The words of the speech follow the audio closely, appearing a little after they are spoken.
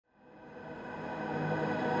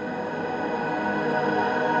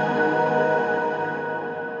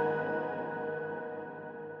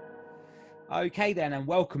Okay then, and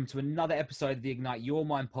welcome to another episode of the Ignite Your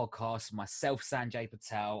Mind podcast. Myself, Sanjay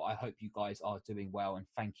Patel. I hope you guys are doing well, and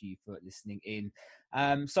thank you for listening in.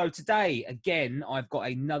 So today, again, I've got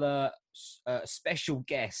another special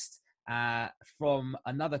guest from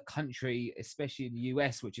another country, especially in the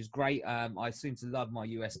US, which is great. I seem to love my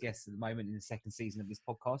US guests at the moment in the second season of this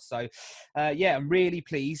podcast. So, yeah, I'm really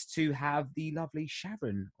pleased to have the lovely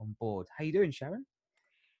Sharon on board. How you doing, Sharon?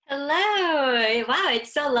 Hello. Wow,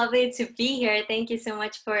 it's so lovely to be here. Thank you so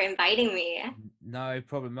much for inviting me. No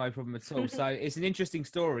problem at all. So it's an interesting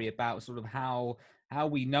story about sort of how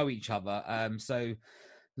we know each other. So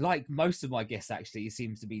like most of my guests, actually, it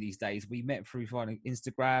seems to be these days, we met through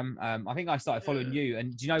Instagram. I think I started following Mm. you,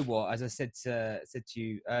 and do you know what? As I said to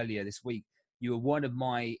you earlier this week, you were one of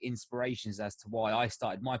my inspirations as to why I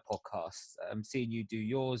started my podcast. Seeing you do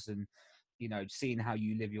yours, and seeing how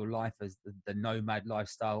you live your life as the nomad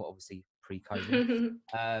lifestyle, obviously pre-COVID.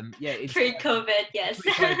 Yeah, it inspired me. Pre-COVID, yes.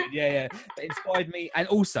 Pre-COVID, yeah. It inspired me, and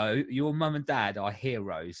also your mum and dad are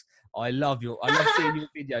heroes. I love seeing your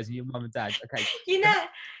videos and your mum and dad. Okay. You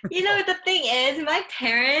know, the thing is, my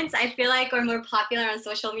parents, I feel like, are more popular on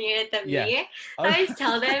social media than Yeah. me. Oh. I always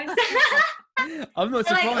tell them. I'm not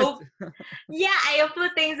Like, surprised. yeah, I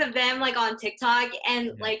upload things of them like on TikTok, and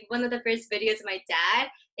Yeah. like one of the first videos of my dad,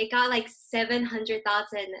 it got like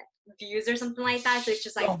 700,000 views or something like that. So it's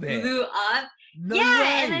just like Stop it. blew up. No Yeah, way.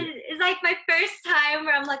 and then it's like my first time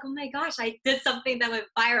where I'm like, oh my gosh, I did something that went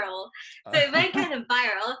viral. So it went kind of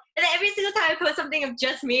viral, and then every single time I post something of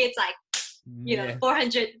just me, it's like, Yeah.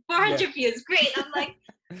 400 views. Great. I'm like,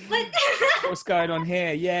 what? What's going on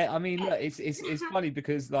here? Yeah, I mean, look, it's funny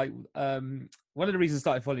because like one of the reasons I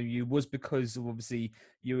started following you was because of, obviously,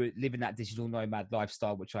 you were living that digital nomad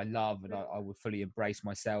lifestyle, which I love, and I would fully embrace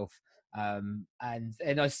myself. And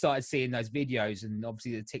I started seeing those videos and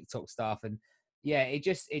obviously the TikTok stuff, and yeah, it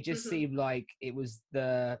just Mhm. seemed like it was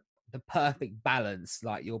the perfect balance.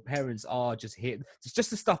 Like your parents are just here. It's just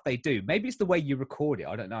the stuff they do. Maybe it's the way you record it.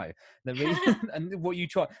 I don't know. The reason and what you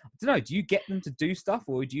try. I don't know. Do you get them to do stuff,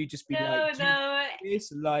 or do you just be like, No, do you no. do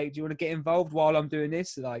this? Like, do you want to get involved while I'm doing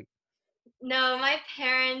this? Like, No, my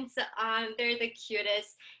parents, they're the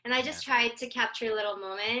cutest. And I yeah, just try to capture little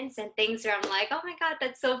moments and things where I'm like, oh my God,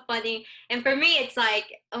 that's so funny. And for me, it's like,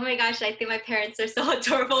 oh my gosh, I think my parents are so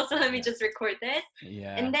adorable. So let me yeah, just record this.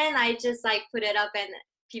 yeah. And then I just like put it up and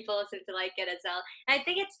people seem to like it as well. And I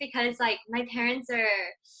think it's because like my parents are,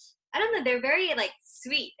 I don't know, they're very like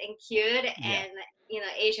sweet and cute. Yeah. And,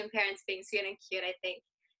 Asian parents being sweet and cute, I think,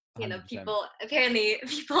 100%. people, apparently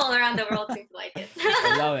people all around the world seem to like it.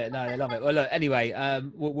 They love it. No, they love it. Well, look, anyway,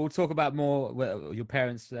 we'll talk about more your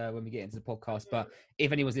parents when we get into the podcast. But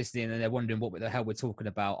if anyone's listening and they're wondering what the hell we're talking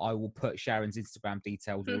about, I will put Sharon's Instagram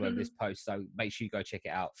details all over this post. So make sure you go check it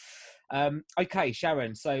out. Okay,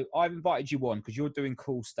 Sharon. So I've invited you on because you're doing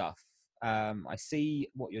cool stuff. I see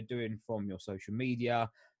what you're doing from your social media.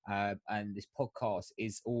 And this podcast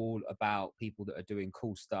is all about people that are doing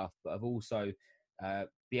cool stuff, but have also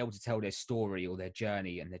be able to tell their story or their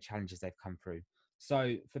journey and the challenges they've come through.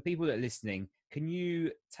 So for people that are listening, can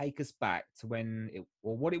you take us back to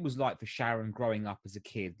what it was like for Sharon growing up as a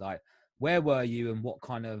kid? Like, where were you and what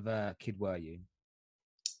kind of kid were you?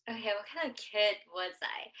 Okay, what kind of kid was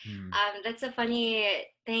Hmm. I? That's a funny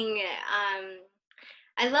thing.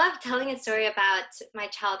 I love telling a story about my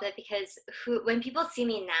childhood because when people see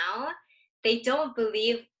me now, they don't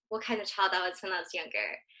believe what kind of child I was when I was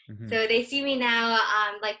younger. Hmm. So they see me now,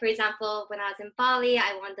 like for example, when I was in Bali,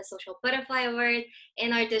 I won the Social Butterfly Award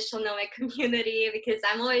in our digital nomad community because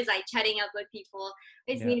I'm always like chatting up with people,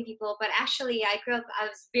 always Yeah. meeting people. But actually, I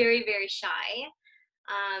was very, very shy.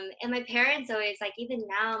 And my parents always, like, even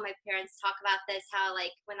now, my parents talk about this how,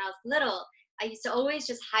 like, when I was little, I used to always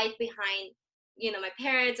just hide behind, my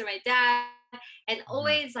parents or my dad, and Hmm.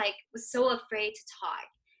 always, like, was so afraid to talk.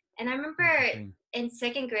 And I remember Interesting. in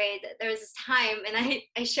second grade, there was this time, and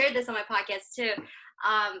I shared this on my podcast too,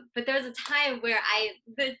 but there was a time where I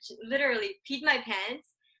literally peed my pants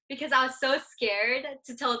because I was so scared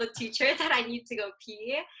to tell the teacher that I need to go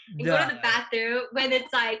pee and go to No. the bathroom when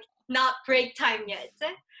it's like not break time yet,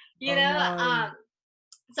 you Oh know no.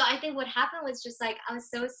 so I think what happened was just like I was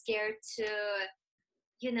so scared to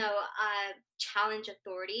challenge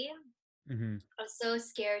authority. Hmm. I was so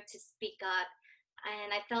scared to speak up,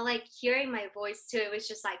 and I felt like hearing my voice too, it was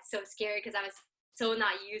just like so scary because I was so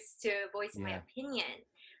not used to voicing my Yeah. opinion,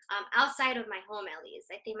 outside of my home. At least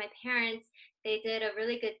I think my parents, they did a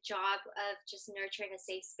really good job of just nurturing a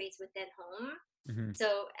safe space within home. Hmm.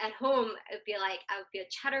 So at home, it would be like I would be a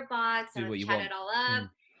chatterbox. I Do would what you chat want. it all up. Mm.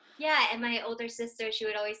 Yeah, and my older sister, she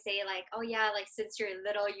would always say like, "Oh yeah, like since you're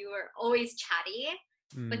little, you were always chatty."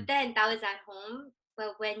 But Mm. then that was at home.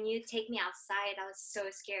 But when you take me outside, I was so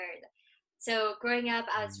scared. So growing up,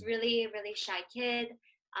 I was Mm. really, really shy kid.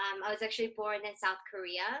 I was actually born in South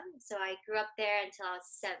Korea. So I grew up there until I was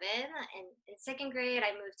 7. And in second grade,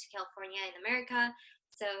 I moved to California in America.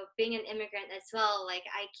 So being an immigrant as well, like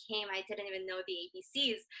I didn't even know the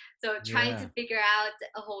ABCs. So trying to Yeah. figure out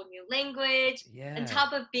a whole new language, on Yeah.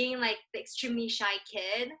 top of being like the extremely shy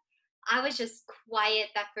kid, I was just quiet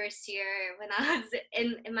that first year when I was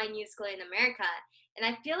in my new school in America. And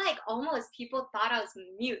I feel like almost people thought I was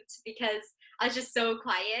mute because I was just so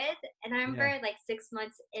quiet. And I remember Yeah. like 6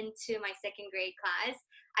 months into my second grade class,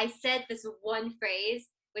 I said this one phrase,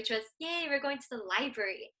 which was, "Yay, we're going to the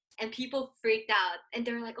library." And people freaked out and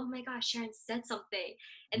they were like, "Oh my gosh, Sharon said something."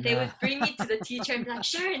 And they No. would bring me to the teacher and be like,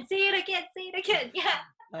 "Sharon, say it again, say it again." Yeah.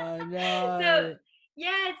 Oh So no.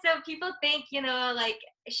 yeah, so people think, like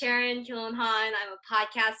Sharon Kilon Han, I'm a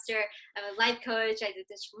podcaster, I'm a life coach, I do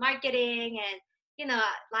digital marketing, and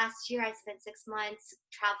last year I spent 6 months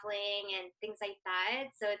traveling and things like that.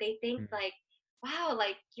 So they think Mm. like, wow,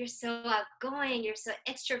 like you're so outgoing, you're so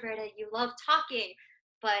extroverted, you love talking.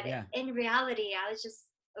 But Yeah. in reality, I was just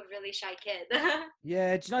a really shy kid.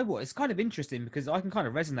 Yeah, do you know what? It's kind of interesting because I can kind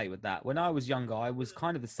of resonate with that. When I was younger, I was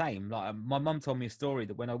kind of the same. Like my mum told me a story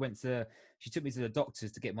that when I went to, she took me to the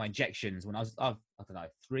doctors to get my injections when I don't know,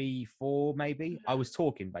 3, 4, maybe. I was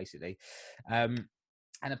talking basically. Um,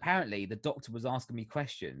 and apparently the doctor was asking me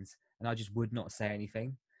questions and I just would not say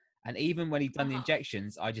anything. And even when he'd done the Oh,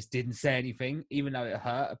 injections, I just didn't say anything, even though it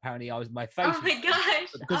hurt. Apparently, my oh face was my red, gosh.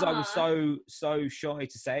 but because I was Oh. so shy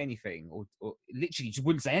to say anything, or literally just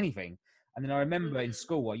wouldn't say anything. And then I remember in Mhm,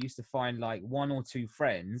 school, I used to find like 1 or 2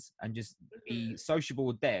 friends and just be mhm. sociable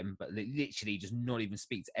with them, but literally just not even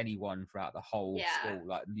speak to anyone throughout the whole Yeah. school,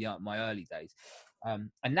 like my early days.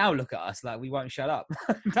 And now look at us, like we won't shut up.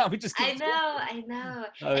 Now we just I keep know, talking. I know.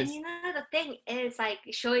 So And it's the thing is like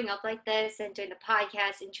showing up like this and doing the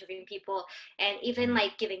podcast, interviewing people, and even mm,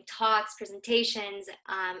 like giving talks, presentations,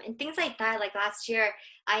 and things like that. Like last year,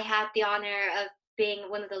 I had the honor of being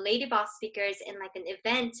one of the Lady Boss speakers in like an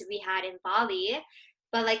event we had in Bali.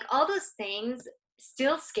 But like all those things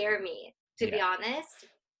still scare me, to be yeah, honest.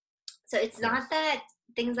 So of it's not course. that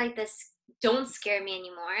things like this don't scare me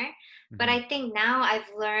anymore, but Hmm. I think now I've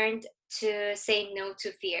learned to say no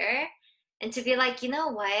to fear and to be like, you know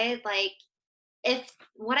what? Like, if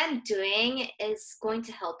what I'm doing is going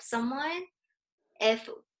to help someone, if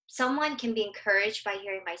someone can be encouraged by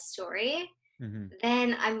hearing my story, Hmm.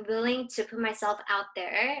 then I'm willing to put myself out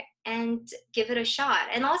there and give it a shot.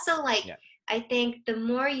 And also, like, Yeah. I think the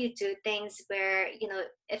more you do things where,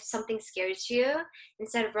 if something scares you,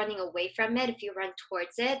 instead of running away from it, if you run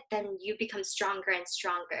towards it, then you become stronger and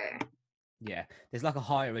stronger. Yeah, there's like a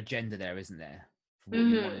higher agenda there, isn't there, for what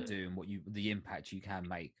you want to Mm-hmm. do and the impact you can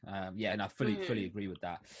make. Yeah, and I fully Mm-hmm. agree with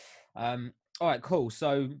that. All right, cool.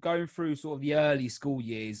 So going through sort of the early school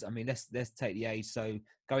years, I mean, let's take the age. So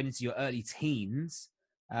going into your early teens,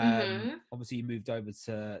 Mm-hmm. obviously you moved over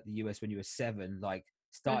to the US when you were 7. Like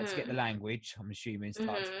started to get the Mm-hmm. language. I'm assuming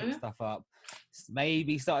started to pick Mm-hmm. stuff up.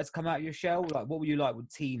 Maybe started to come out of your shell. Like what were you like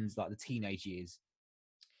with teens, like the teenage years?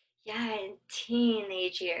 Yeah, in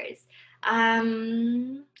teenage years.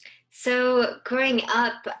 Um, so growing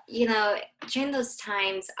up, during those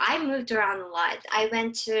times, I moved around a lot. I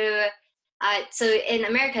went to, so in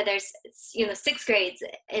America, there's, six grades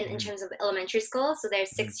in Hmm. terms of elementary school. So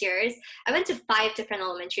there's Hmm. 6 years. I went to 5 different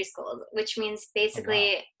elementary schools, which means Oh wow.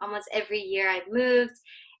 basically almost every year I moved.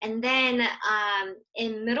 And then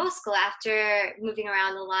in middle school, after moving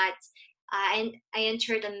around a lot, I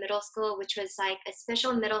entered a middle school, which was like a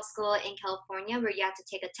special middle school in California where you had to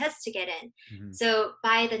take a test to get in. Hmm. So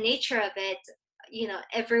by the nature of it,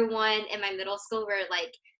 everyone in my middle school were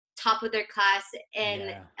like top of their class in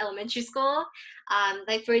Yeah. elementary school.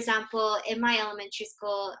 Like for example, in my elementary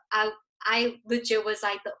school, I legit was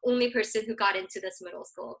like the only person who got into this middle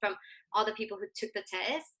school from all the people who took the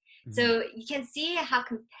test. Hmm. So you can see how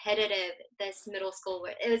competitive this middle school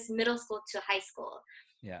was. It was middle school to high school.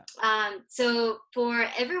 Yeah. So for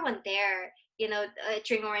everyone there,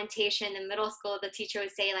 during orientation in middle school, the teacher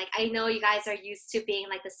would say like, I know you guys are used to being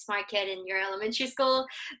like the smart kid in your elementary school,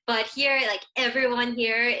 but here, like everyone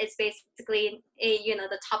here is basically,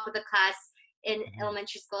 the top of the class in Mhm.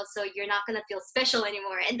 elementary school. So you're not going to feel special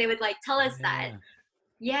anymore. And they would like tell us that. Yeah.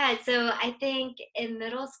 Yeah. So I think in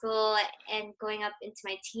middle school and going up into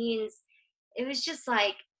my teens, it was just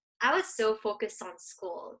like I was so focused on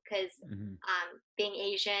school because Mhm. being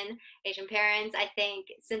Asian parents, I think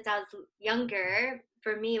since I was younger,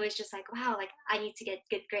 for me, it was just like, wow, like I need to get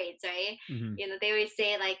good grades, right? Hmm. They always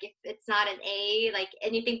say like if it's not an A, like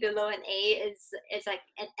anything below an A is like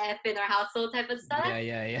an F in our household type of stuff. Yeah,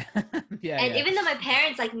 yeah, yeah. Yeah, And yeah. even though my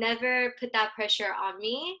parents like never put that pressure on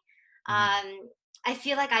me, Hmm. I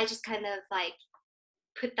feel like I just kind of like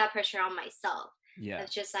put that pressure on myself Yeah. of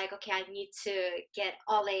just like, okay, I need to get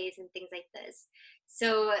all A's and things like this.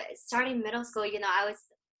 So starting middle school, I was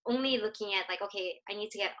only looking at like, okay, I need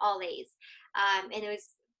to get all A's. And it was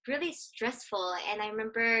really stressful. And I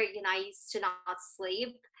remember, I used to not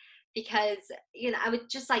sleep because, I would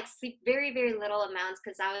just like sleep very, very little amounts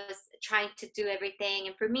because I was trying to do everything.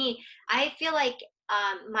 And for me, I feel like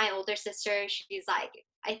my older sister, she's like,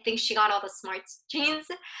 I think she got all the smart genes.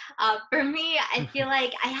 For me, I feel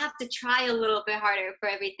like I have to try a little bit harder for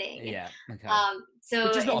everything. Yeah. Okay. Which So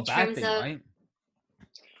is not a in bad terms thing, of, right?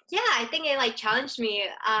 yeah, I think it like challenged me,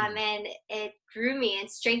 Mm. and it grew me and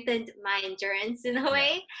strengthened my endurance in a Yeah.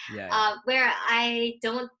 way, Yeah. Yeah. where I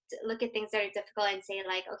don't look at things that are difficult and say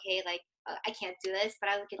like, okay, like I can't do this, but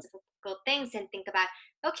I look at difficult things and think about,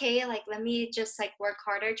 okay, like let me just like work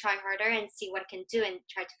harder, try harder, and see what I can do and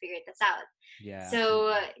try to figure this out. Yeah. So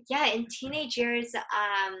Absolutely. yeah, in teenage years,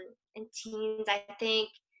 in teens, I think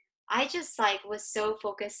I just like was so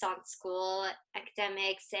focused on school,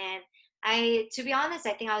 academics, and to be honest,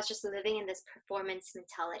 I think I was just living in this performance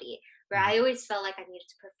mentality where Hmm. I always felt like I needed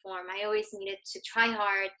to perform. I always needed to try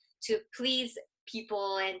hard to please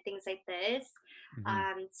people and things like this.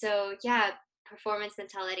 Hmm. So yeah, performance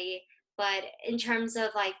mentality. But in terms of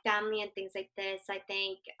like family and things like this, I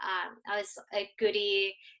think I was a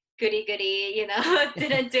goody,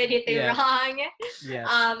 didn't do anything Yeah. wrong. Yeah.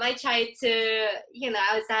 I tried to,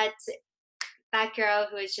 I was that girl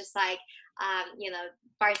who was just like,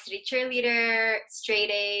 varsity cheerleader,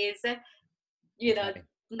 straight A's, you know, Okay.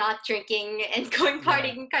 not drinking and going Yeah.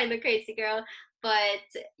 partying kind of crazy girl. But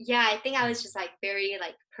yeah, I think I was just like very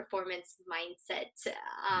like performance mindset.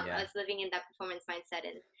 I Yeah. was living in that performance mindset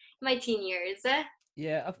in my teen years.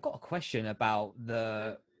 Yeah. I've got a question about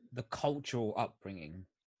Mm-hmm. the cultural upbringing.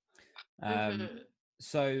 Um, Mm-hmm.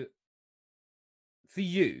 so for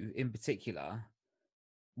you in particular,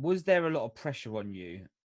 was there a lot of pressure on you,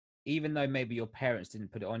 even though maybe your parents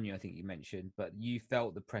didn't put it on you? I think you mentioned, but you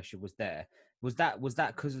felt the pressure was there. Was that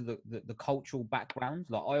because of the cultural background?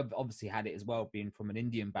 Like I've obviously had it as well, being from an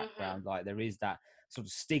Indian Mm-hmm. background. Like there is that sort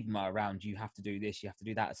of stigma around you have to do this, you have to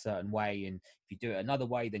do that a certain way, and if you do it another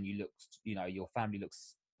way, then you look, your family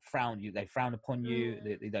looks they frown upon you,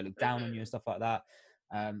 they look down on you Mm-hmm. and stuff like that.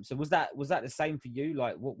 So was that the same for you?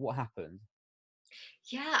 Like what happened?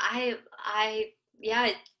 Yeah, yeah,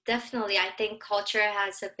 definitely. I think culture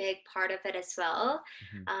has a big part of it as well.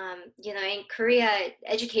 Hmm. In Korea,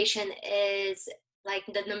 education is like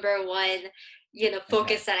the number one, Okay.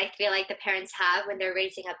 focus that I feel like the parents have when they're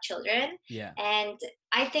raising up children. Yeah. And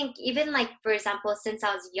I think even like, for example, since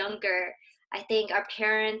I was younger, I think our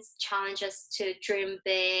parents challenge us to dream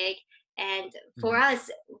big. And for Hmm. us,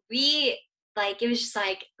 we like it was just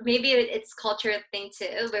like maybe it's culture thing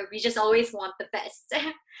too, where we just always want the best.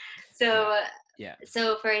 Yeah. so Yeah.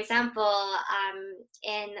 so for example,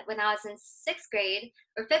 in when I was in sixth grade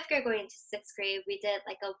or fifth grade going into sixth grade, we did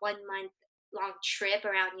like a 1 month long trip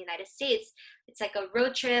around the United States. It's like a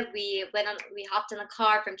road trip. We hopped in a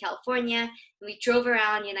car from California and we drove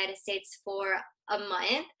around United States for a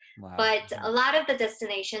month. Wow. But a lot of the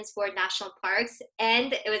destinations were national parks,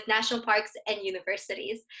 and it was national parks and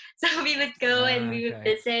universities. So we would go and we would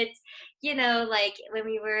Okay. visit, like when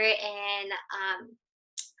we were in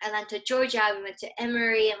Atlanta, Georgia, we went to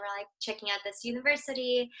Emory and we're like checking out this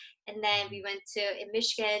university. And then we went to in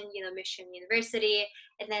Michigan, Michigan University.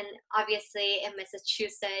 And then obviously in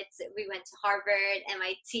Massachusetts, we went to Harvard,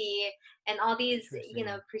 MIT, and all these,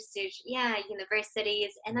 Interesting. prestige, yeah,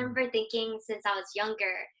 universities. And I Mm. remember thinking since I was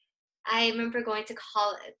younger, I remember going to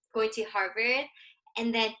Harvard,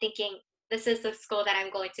 and then thinking, this is the school that I'm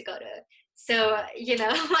going to go to. So, Wow.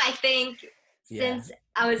 I think Yeah. since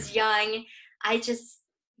I was young, I just,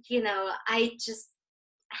 I just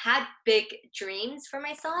had big dreams for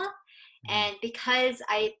myself. Mhm. And because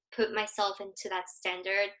I put myself into that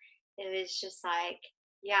standard, it was just like,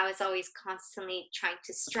 yeah, I was always constantly trying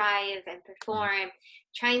to strive and Mhm. perform,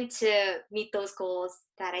 trying to meet those goals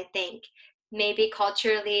that I think maybe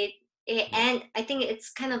culturally, Yeah. and I think it's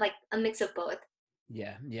kind of like a mix of both.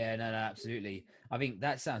 Yeah. Yeah. No, no, absolutely. I think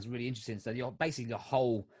that sounds really interesting. So you're basically the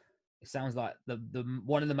whole, it sounds like the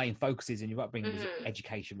one of the main focuses in your upbringing was Hmm.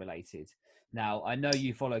 education related. Now, I know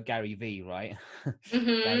you follow Gary Vee, right?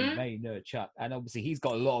 Gary Hmm. Vaynerchuk, and obviously he's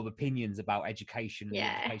got a lot of opinions about education and the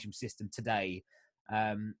Yeah. education system today.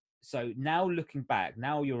 Um, So now looking back,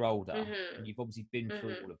 now you're older and Mhm. you've obviously been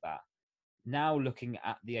through Mhm. all of that. Now looking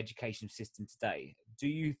at the education system today, do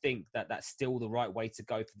you think that that's still the right way to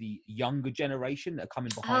go for the younger generation that are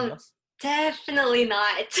coming behind Oh, us? definitely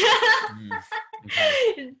not. Mm,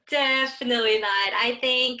 okay. Definitely not. I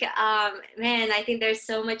think, man, I think there's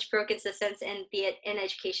so much broken systems in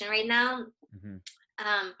education right now. Hmm.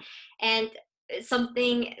 Um, and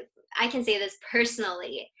something I can say this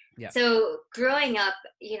personally. Yeah. So growing up,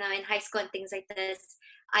 in high school and things like this,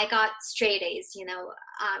 I got straight A's.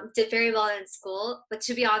 Did very well in school, but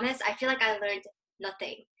to be honest, I feel like I learned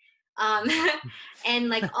nothing. Um, and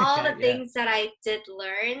like all Okay. the Yeah. things that I did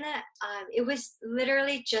learn, it was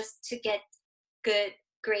literally just to get good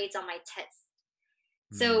grades on my test.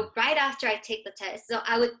 Mm, So right after I take the test, so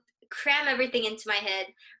I would cram everything into my head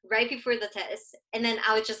right before the test, and then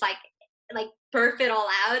I would just like burp it all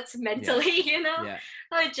out yeah. mentally. Yeah.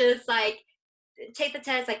 I would just like take the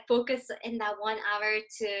test, like focus in that 1 hour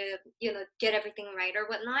to get everything right or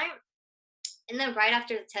whatnot, and then right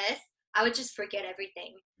after the test, I would just forget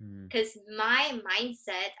everything Mm, because my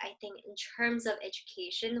mindset, I think, in terms of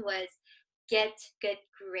education was get good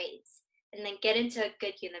grades and then get into a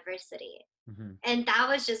good university, hmm. and that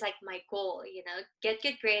was just like my goal, get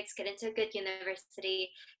good grades, get into a good university,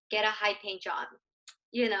 get a high paying job,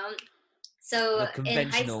 you know. So The in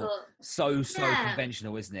high conventional, school, so yeah,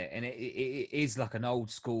 conventional, isn't it? And it is like an old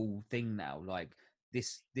school thing now. Like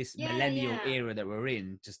this yeah, millennial yeah. era that we're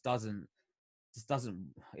in just doesn't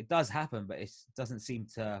it does happen, but it doesn't seem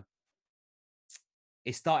to.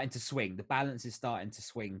 It's starting to swing. The balance is starting to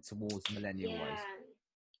swing towards millennial ways. Yeah.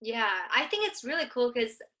 Yeah, I think it's really cool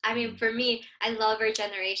because I mean, Mm, for me, I love our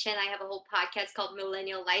generation. I have a whole podcast called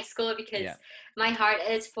Millennial Life School because yeah. my heart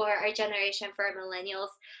is for our generation, for our millennials.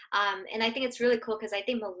 And I think it's really cool because I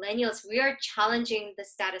think millennials, we are challenging the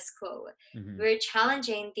status quo. Hmm. We're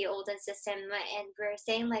challenging the olden system and we're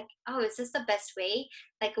saying, like, oh, is this the best way?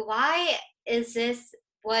 Like, why is this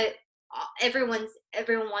what everyone,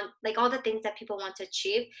 like all the things that people want to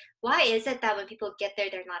achieve? Why is it that when people get there,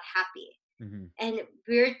 they're not happy? Hmm. And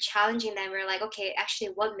we're challenging them. We're like, okay, actually,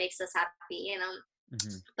 what makes us happy,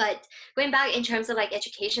 Hmm. but going back in terms of like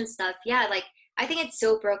education stuff, yeah, like I think it's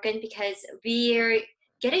so broken because we're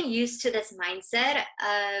getting used to this mindset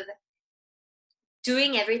of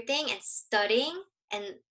doing everything and studying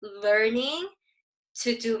and learning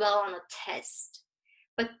to do well on a test.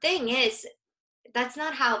 But thing is, that's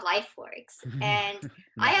not how life works. And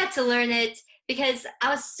I No. had to learn it because I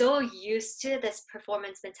was so used to this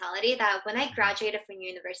performance mentality that when I Hmm. graduated from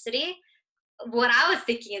university, what I was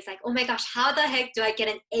thinking is like, oh my gosh, how the heck do I get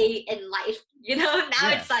an A in life? Now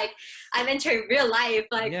Yeah. it's like I'm entering real life.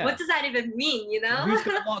 Like, what Yeah. does that even mean? Who's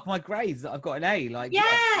going to mark my grades that I've got an A? Like, yeah,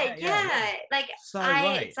 Yeah, yeah, yeah, yeah. yeah. Like So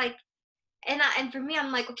right. it's like, and for me,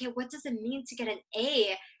 I'm like, okay, what does it mean to get an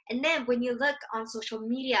A? And then when you look on social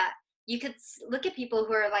media, you could look at people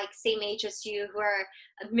who are like same age as you, who are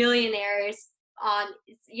millionaires on,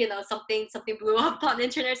 something blew up on the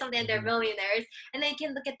internet or something, and they're Hmm. millionaires, and then you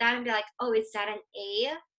can look at that and be like, oh, is that an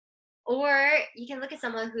A? Or you can look at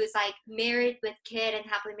someone who's like married with kid and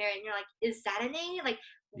happily married, and you're like, is that an A? Like,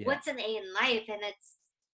 Yeah. what's an A in life? And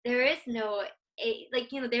there is no A, like,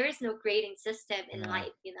 there is no grading system in No.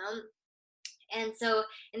 life. And so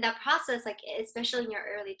in that process, like especially in your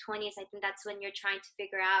early 20s, I think that's when you're trying to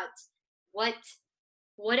figure out what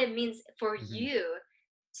what it means for Hmm. you,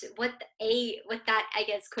 what that, I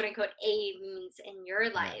guess, quote unquote A means in your Yeah.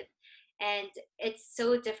 life. And it's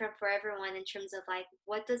so different for everyone in terms of like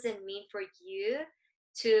what does it mean for you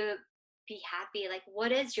to be happy? Like,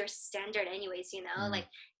 what is your standard anyways? Mm. Like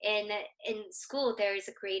in school there is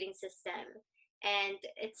a grading system, and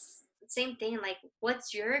it's the same thing, like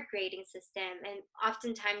what's your grading system? And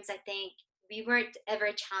oftentimes I think we weren't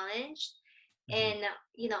ever challenged Hmm.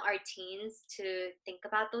 in our teens to think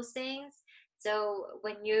about those things. So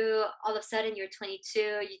when you all of a sudden you're 22,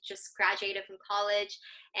 you just graduated from college,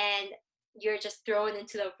 and you're just thrown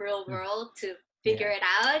into the real world to figure Yeah. it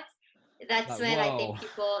out, that's Like, when I think whoa.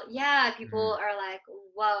 people Hmm. are like,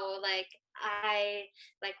 whoa, like I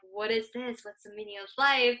like, what is this? What's the meaning of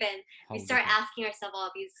life? And we Whole start different. asking ourselves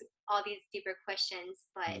all these deeper questions.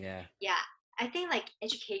 But Yeah. yeah, I think like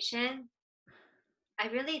education, I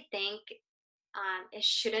really think it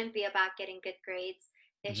shouldn't be about getting good grades.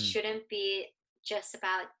 It Hmm. shouldn't be just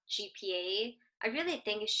about GPA. I really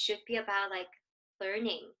think it should be about like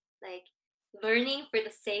learning for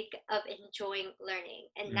the sake of enjoying learning.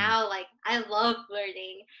 And Mm. now, like, I love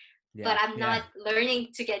learning, but Yeah. I'm Yeah. not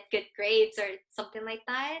learning to get good grades or something like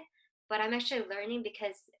that. But I'm actually learning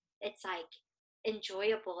because it's like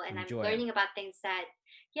enjoyable, and I'm Enjoy it. learning about things that,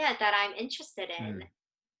 yeah, that I'm interested in. Mm.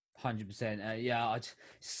 100%. Yeah,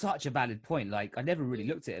 such a valid point. Like, I never really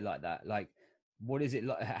looked at it like that. Like, what is it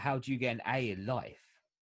like? How do you get an A in life?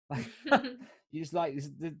 Like, you just like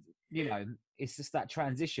you know, it's just that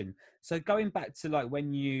transition. So going back to like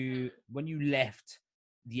when you left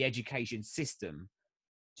the education system,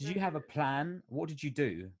 did you have a Mhm. plan? What did you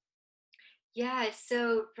do? Yeah,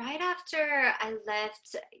 so right after I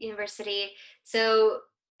left university, so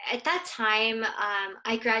at that time,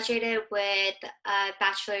 I graduated with a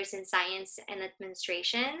bachelor's in science and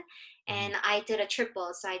administration, Hmm. and I did a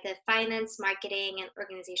triple. So I did finance, marketing, and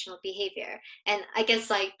organizational behavior. And I guess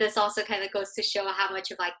like this also kind of goes to show how much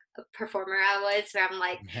of like a performer I was, where I'm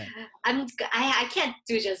like, Yeah, I can't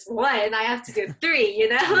do just one, I have to do three, you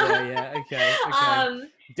know? yeah, yeah. Okay, okay. um,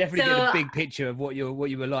 Definitely get a so big picture of what you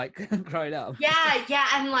were like growing up. yeah, yeah,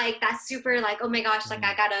 I'm like that super like, oh my gosh, like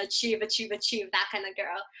I Mm. gotta achieve, achieve, achieve, that kind of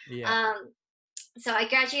girl. Yeah. Um, so I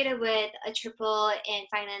graduated with a triple in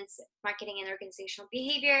finance, marketing, and organizational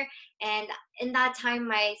behavior. And in that time,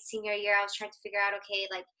 my senior year, I was trying to figure out, okay,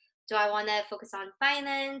 like, do I want to focus on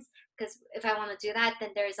finance? Because if I want to do that, then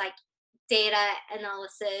there's like data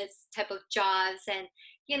analysis type of jobs and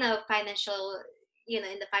financial, in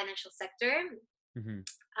the financial sector. Hmm.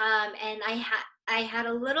 And I had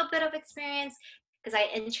a little bit of experience because I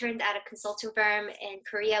interned at a consulting firm in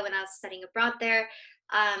Korea when I was studying abroad there.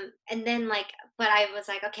 And then but I was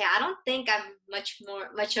like, okay, I don't think I'm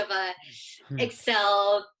much of a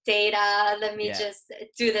Excel data. Let me Yeah. just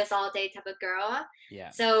do this all day type of girl. Yeah.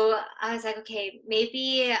 So I was like, okay,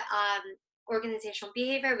 maybe organizational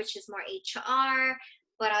behavior, which is more HR.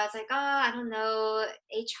 But I was like, oh, I don't know,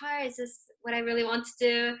 HR, is this what I really want to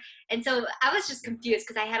do? And so I was just confused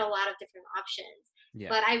because I had a lot of different options. Yeah.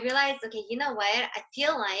 But I realized, okay, you know what? I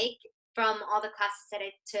feel like from all the classes that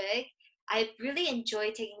I took, I really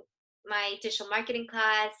enjoyed taking my digital marketing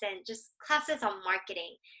class and just classes on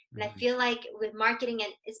marketing. And I Hmm. feel like with marketing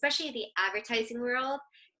and especially the advertising world,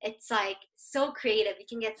 it's like so creative. You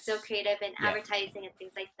can get so creative in Yeah. advertising and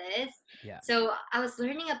things like this. Yeah. So I was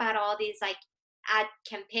learning about all these like ad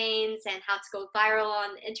campaigns and how to go viral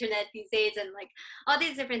on the internet these days and like all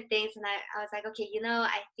these different things. And I was like, okay,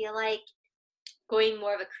 I feel like going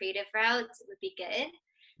more of a creative route would be good.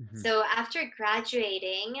 Hmm. So after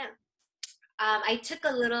graduating, I took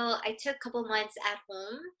a couple months at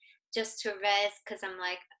home just to rest because I'm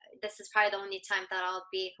like, this is probably the only time that I'll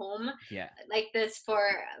be home Yeah. like this for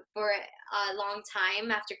a long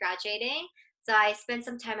time after graduating. So I spent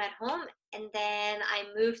some time at home and then I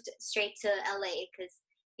moved straight to LA because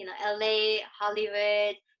LA,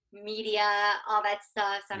 Hollywood, media, all that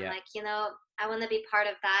stuff. So I'm Yeah. like, I want to be part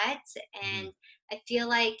of that, Hmm. and I feel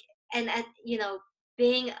like, and at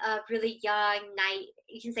being a really young,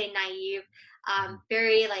 you can say naive, Hmm.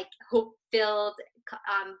 very like hope filled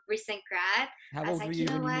recent grad. How I was old were like, you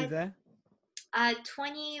when you moved what? there?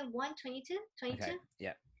 21, 22, 22. Okay.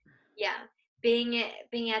 Yeah. Yeah. Being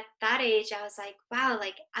at that age, I was like, wow,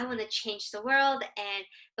 like I want to change the world, and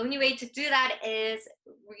the only way to do that is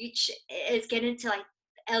get into like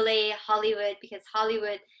LA, Hollywood, because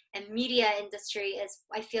Hollywood and media industry is,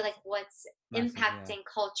 I feel like, what's Massive. Yeah. impacting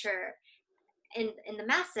culture in the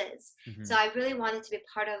masses. So Hmm. I really wanted to be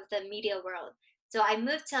part of the media world. So I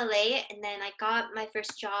moved to LA and then I got my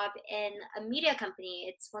first job in a media company.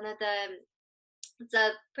 It's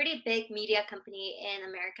a pretty big media company in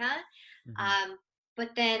America. Hmm. Um, but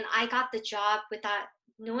then I got the job without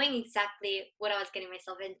knowing exactly what I was getting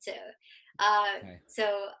myself into. Okay.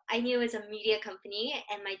 So I knew it was a media company,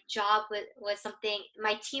 and my job was something.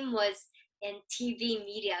 My team was in TV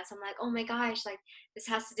media, so I'm like, oh my gosh, like this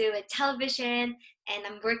has to do with television, and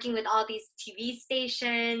I'm working with all these TV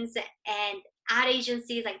stations and ad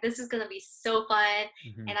agencies. Like this is gonna be so fun,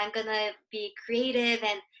 Hmm. and I'm gonna be creative,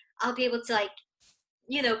 and I'll be able to like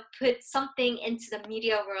put something into the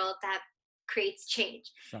media world that creates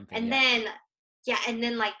change. Something. And Yeah. then, yeah, and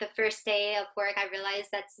then like the first day of work, I realized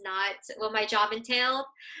that's not what my job entailed.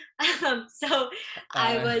 So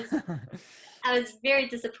I Uh, was I was very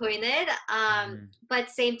disappointed. mhm. But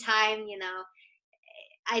same time,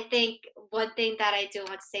 I think one thing that I do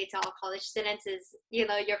want to say to all college students is,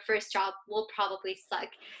 your first job will probably suck.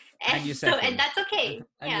 And your And second, that's okay.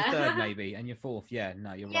 and your third, Yeah. maybe, and your fourth. Yeah.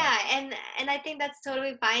 No, you're right. Yeah, and I think that's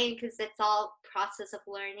totally fine because it's all process of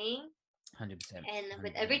learning, 100%. and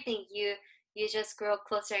with 100%. everything you just grow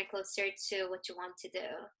closer and closer to what you want to do.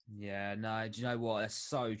 Yeah, no, do you know what? That's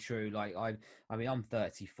so true. Like I mean, I'm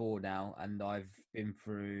 34 now, and I've been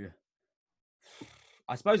through.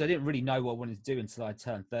 I suppose I didn't really know what I wanted to do until I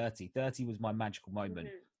turned 30. 30 was my magical moment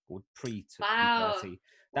Hmm. or pre Wow. puberty.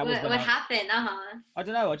 That was when What happened? I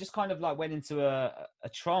don't know. I just kind of like went into a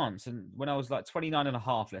trance. And when I was like 29 and a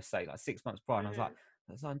half, let's say, like 6 months prior, and Mm.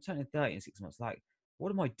 I was like, I'm turning 30 in 6 months. Like,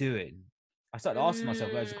 what am I doing? I started asking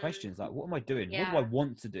myself loads of Mm. questions. Like, what am I doing? What do I Yeah.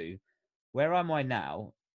 want to do? Where am I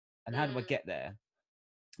now? And how do I Mm. get there?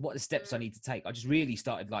 What are the steps I Mm. need to take? I just really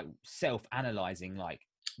started like self-analyzing, like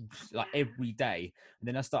Yeah. every day. And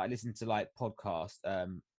then I started listening to like podcasts,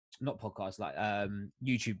 not podcasts, like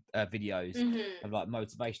YouTube videos Mhm. of like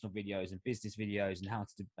motivational videos and business videos, and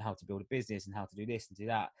how to build a business and how to do this and do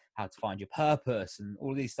that, how to find your purpose and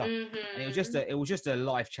all these stuff. And Mhm. it was just a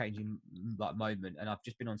life-changing like moment. And I've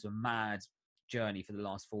just been onto a mad journey for the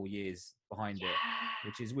last 4 years behind it,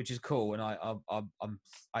 Yeah. which is cool. And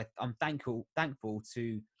I'm thankful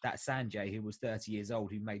to that Sanjay who was 30 years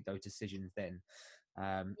old who made those decisions then.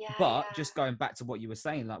 Yeah. But Yeah. just going back to what you were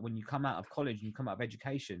saying, like when you come out of college and you come out of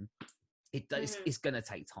education, Mhm. it's gonna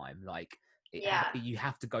take time. Like Yeah. you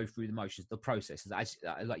have to go through the motions, the processes.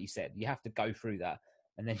 Like you said, you have to go through that,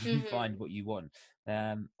 and then you find Mhm. what you want.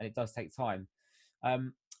 And it does take time.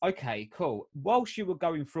 Um, okay, cool. Whilst you were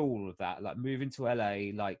going through all of that, like moving to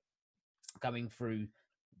LA, like going through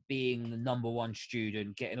being the number one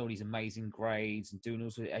student, getting all these amazing grades and doing all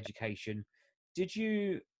sorts of education, did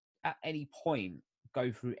you at any point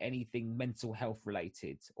go through anything mental health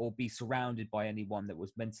related or be surrounded by anyone that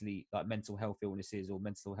was mentally like mental health illnesses or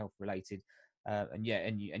mental health related? And yeah,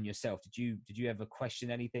 and yourself, did you ever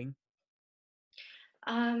question anything?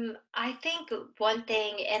 I think one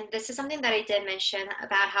thing, and this is something that I did mention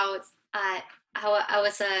about how I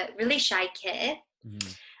was a really shy kid. Mm-hmm.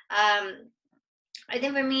 Um, I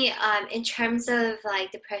think for me, in terms of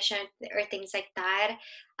like depression or things like that,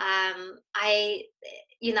 I,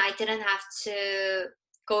 I didn't have to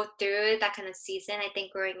go through that kind of season. I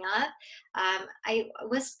think growing up, I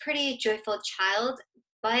was pretty joyful child,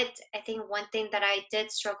 but I think one thing that I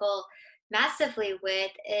did struggle massively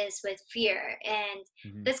with is with fear, and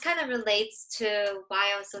Mm-hmm. this kind of relates to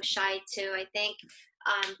why I was so shy too. I think,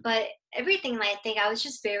 but everything, I think I was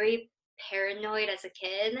just very paranoid as a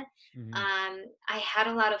kid. Mm-hmm. I had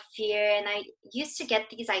a lot of fear, and I used to get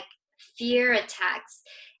these like fear attacks,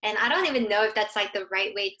 and I don't even know if that's like the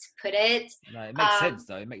right way to put it. No, it makes sense um,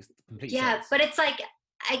 though. It makes complete yeah, sense. but it's like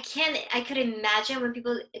I could imagine when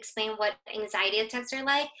people explain what anxiety attacks are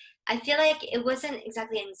like. I feel like it wasn't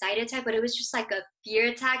exactly an anxiety attack, but it was just like a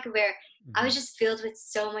fear attack where I Mm-hmm. was just filled with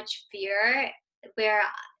so much fear, where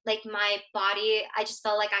like my body, I just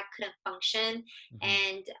felt like I couldn't function, Mm-hmm.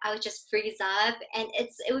 and I would just freeze up, and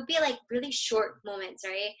it would be like really short moments,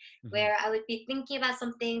 right? Mm-hmm. Where I would be thinking about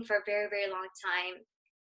something for a very, very long time.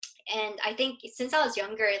 And I think since I was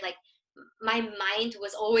younger, like my mind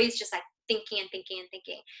was always just like thinking and thinking and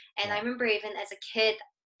thinking. And I Yeah. remember even as a kid,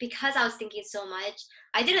 because I was thinking so much,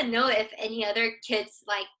 I didn't know if any other kids,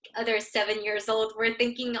 like other 7 years old, were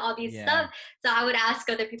thinking all these Yeah. stuff. So I would ask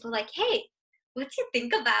other people, like, hey, what do you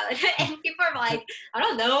think about? And people are like, I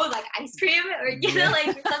don't know, like ice cream, or Yeah.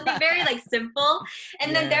 like something very like simple.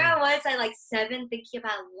 And then there Yeah. I was at like 7 thinking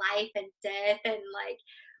about life and death, and like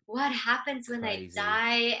what happens when I Crazy.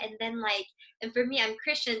 die. And then like, and for me, I'm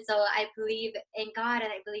Christian, so I believe in God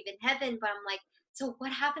and I believe in heaven, but I'm like, so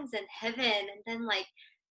what happens in heaven? And then like,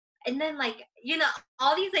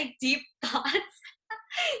 all these like deep thoughts.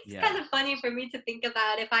 It's Yeah. kind of funny for me to think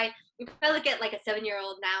about. If I look at like a 7-year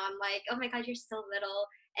old now, I'm like, oh my god, you're so little.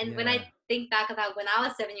 And when I Yeah. think back about when I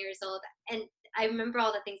was 7 years old, and I remember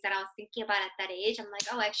all the things that I was thinking about at that age, I'm like,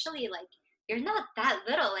 oh, actually, like you're not that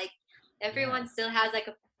little. Like Yeah. everyone still has like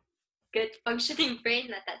a good functioning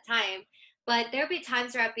brain at that time. But there'd be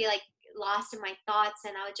times where I'd be like lost in my thoughts,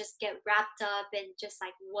 and I would just get wrapped up in just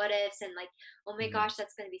like what ifs, and like, oh my Mm-hmm. gosh,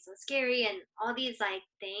 that's gonna be so scary, and all these like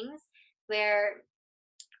things where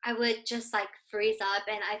I would just like freeze up,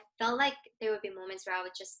 and I felt like there would be moments where I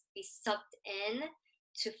would just be sucked in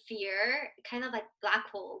to fear, kind of like black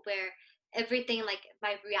hole, where everything, like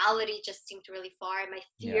my reality just seemed really far, and my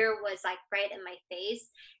Yeah. fear was like right in my face.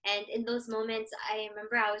 And in those moments, I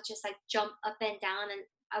remember I would just like jump up and down, and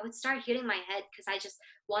I would start hitting my head because I just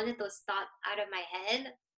wanted those thoughts out of my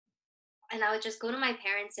head. And I would just go to my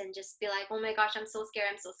parents and just be like, "Oh my gosh, I'm so scared!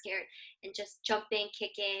 I'm so scared!" and just jumping,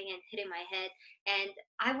 kicking, and hitting my head. And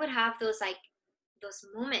I would have those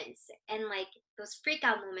moments, and like those freak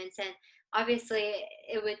out moments, and obviously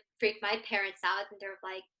it would freak my parents out, and they're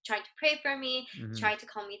like trying to pray for me, Mm-hmm. trying to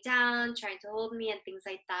calm me down, trying to hold me, and things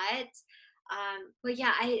like that. But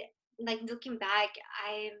yeah, I like looking back,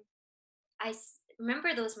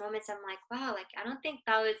 remember those moments. I'm like, wow, like I don't think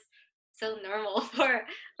that was so normal for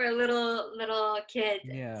a little kid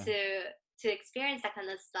Yeah. to to experience that kind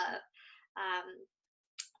of stuff. Um,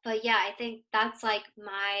 but yeah, I think that's like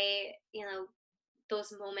my,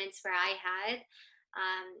 those moments where I had.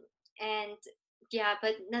 And yeah,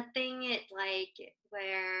 but nothing like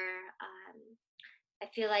where I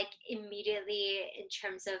feel like immediately in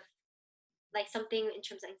terms of like something in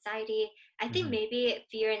terms of anxiety. I think Hmm. maybe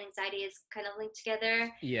fear and anxiety is kind of linked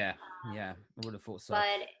together. Yeah, yeah, I would have thought so.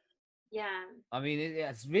 But yeah, I mean,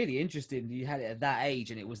 it's really interesting. You had it at that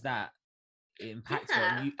age, and it was that impactful,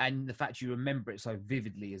 and yeah, the fact you remember it so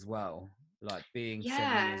vividly as well, like being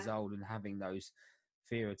 7 years yeah. old and having those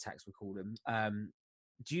fear attacks, we call them.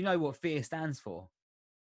 Do you know what fear stands for?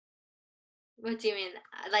 What do you mean?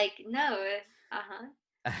 Like, no. Uh-huh.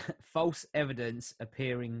 False evidence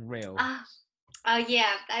appearing real. Oh, oh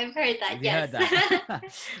yeah, I've heard that. Have you Yes. heard that?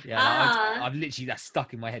 Yeah, Uh-huh. I've literally that's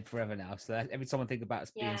stuck in my head forever now. So every time I think about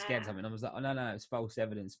being scared of Yeah. something, I was like, oh no, no, it's false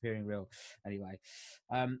evidence appearing real. Anyway,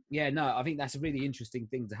 yeah, no, I think that's a really interesting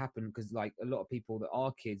thing to happen because like a lot of people that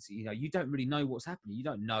are kids, you don't really know what's happening. You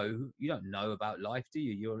don't know about life, do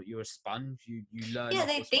you? You're a sponge. You learn Yeah, off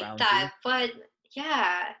they what's think around you. that, but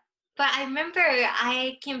yeah. But I remember,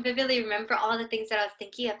 I can vividly remember all the things that I was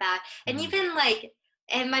thinking about. And Mm, even like,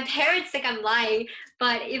 and my parents think I'm lying,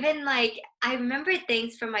 but even like, I remember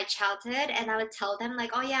things from my childhood and I would tell them,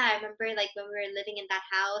 like, oh yeah, I remember like when we were living in that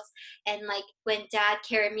house and like when dad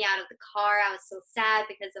carried me out of the car, I was so sad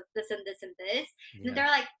because of this and this and this. And yeah. they're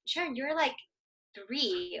like, Sharon, you're like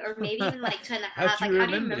 3 or maybe even like two and a How half. do Like, you how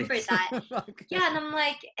do you remember remember this? that? Like, Yeah, and I'm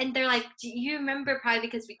like, and they're like, do you remember probably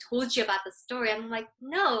because we told you about the story? I'm like,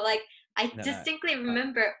 no, like I no, no. distinctly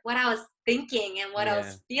remember what I was thinking and what I Yeah,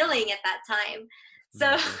 was feeling at that time. So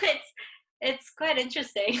madness. it's quite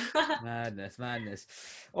interesting. Madness, madness.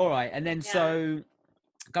 All right, and then Yeah. so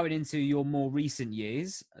going into your more recent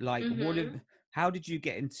years, like Mhm. how did you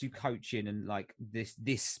get into coaching and like this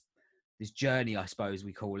journey, I suppose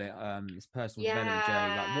we call it, this personal development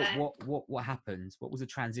journey? Like Yeah. what happened? What was the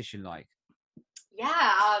transition like?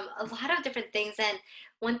 Yeah, a lot of different things. And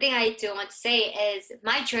one thing I do want to say is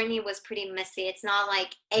my journey was pretty messy. It's not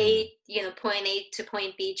like Mm, point A to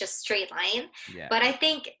point B, just straight line. yeah, But I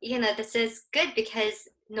think, this is good because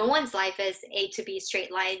no one's life is A to B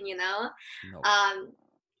straight line. no. Um,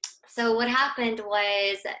 so what happened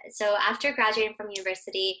was, so after graduating from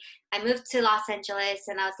university, I moved to Los Angeles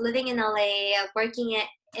and I was living in LA, working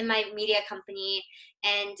in my media company.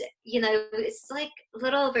 And, it's like a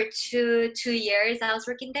little over two years I was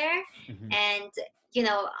working there. Hmm. And,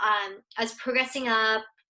 I was progressing up,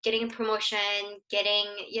 getting a promotion, getting,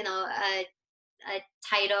 a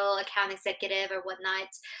title, account executive or whatnot.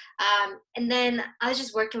 And then I was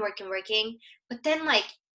just working, working, working. But then like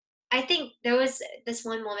I think there was this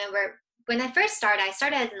one moment where when I started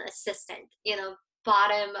as an assistant,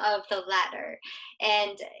 bottom of the ladder,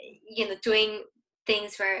 and doing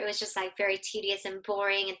things where it was just like very tedious and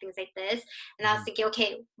boring and things like this. And I was Hmm. thinking,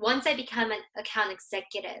 okay, once I become an account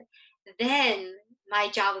executive, then my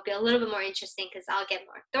job will be a little bit more interesting because I'll get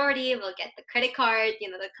more authority, we'll get the credit card,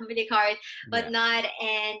 the company card, Yeah. whatnot,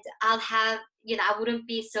 and I'll have, I wouldn't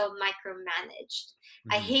be so micromanaged.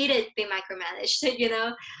 I Hmm. hated being micromanaged.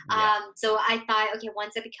 Yeah. So I thought, okay,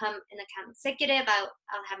 once I become an account executive, I'll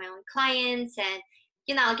have my own clients and,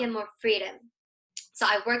 I'll get more freedom. So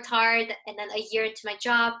I worked hard, and then a year into my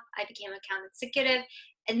job, I became an account executive.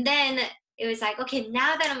 And then it was like, okay,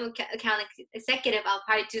 now that I'm an account executive, I'll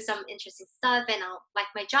probably do some interesting stuff and I'll like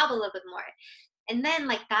my job a little bit more. And then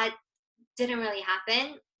like that didn't really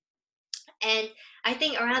happen. And I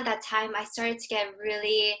think around that time, I started to get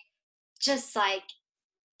really just like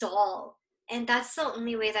dull. And that's the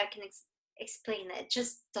only way that I can explain it.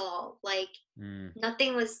 Just dull. Like Mm,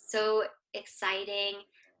 nothing was so exciting.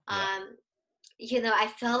 yeah. Um, I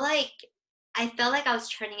felt like I was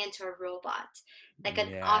turning into a robot, like an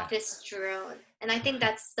Yeah. office drone. And I think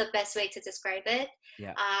that's the best way to describe it.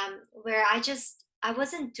 Yeah. Where I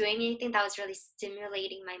wasn't doing anything that was really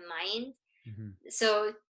stimulating my mind. Hmm.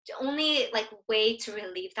 So the only like way to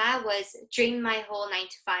relieve that was during my whole 9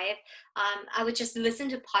 to 5. I would just listen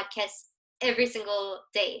to podcasts every single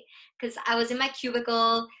day because I was in my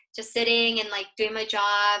cubicle just sitting and like doing my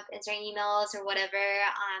job, answering emails or whatever.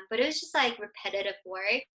 But it was just like repetitive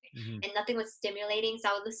work Hmm. and nothing was stimulating. So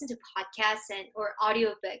I would listen to podcasts and or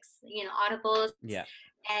audiobooks, audibles, Yeah.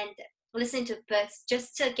 and listen to books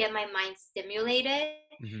just to get my mind stimulated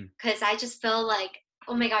Hmm. because I just felt like,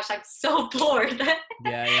 oh my gosh, I'm so bored.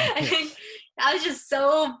 Yeah. Yeah. I Yeah. think I was just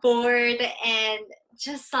so bored and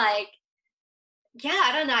just like, yeah,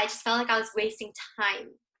 I don't know. I just felt like I was wasting time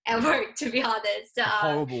at Yeah. work, to be honest. It's a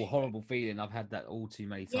horrible, horrible feeling. I've had that all too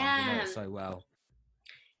many times. I know it Yeah. so well.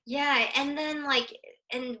 Yeah, and then like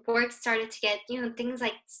and work started to get, things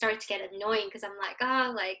like started to get annoying because I'm like,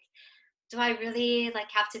 oh, like, do I really like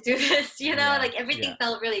have to do this? Yeah. Like everything Yeah.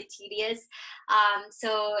 felt really tedious.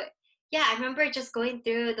 So yeah, I remember just going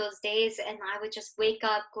through those days and I would just wake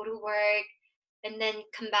up, go to work, and then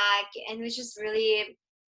come back, and it was just really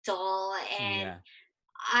dull. And Yeah.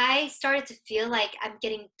 I started to feel like I'm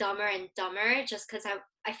getting dumber and dumber just because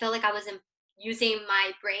I felt like I wasn't using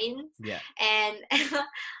my brains. Yeah. And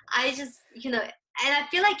I just, and I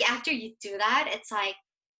feel like after you do that, it's like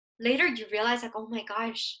later you realize like, oh my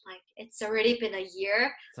gosh, like it's already been a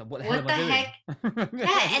year. So what the hell What am I the doing? heck?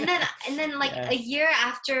 Yeah, and then like Yeah. a year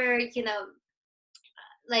after,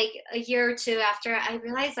 like a year or two after, I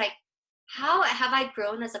realized like, how have I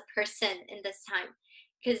grown as a person in this time?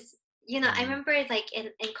 Because I Mm. remember like in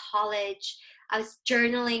college, I was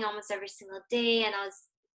journaling almost every single day, and I was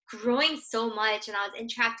growing so much, and I was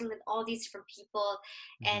interacting with all these different people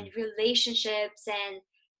and Mhm. relationships, and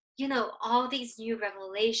all these new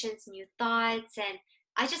revelations, new thoughts, and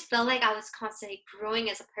I just felt like I was constantly growing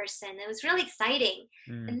as a person. It was really exciting.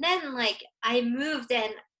 Mm. And then like I moved,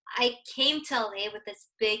 and I came to LA with this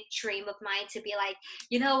big dream of mine to be like,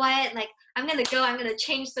 you know what? Like, I'm gonna go, I'm gonna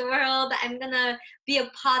change the world, I'm gonna be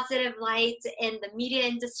a positive light in the media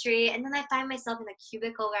industry. And then I find myself in a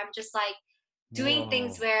cubicle where I'm just like doing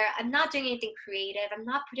things Whoa. where I'm not doing anything creative, I'm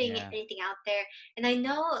not putting Yeah. anything out there. And I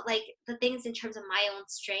know like the things in terms of my own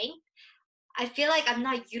strength, I feel like I'm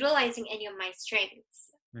not utilizing any of my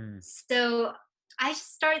strengths. Mm. So I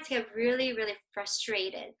just started to get really, really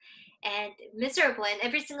frustrated and miserable. And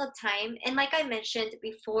every single time, and like I mentioned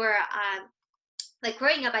before, like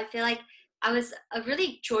growing up, I feel like I was a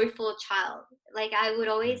really joyful child. Like I would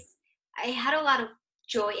Mm. always, I had a lot of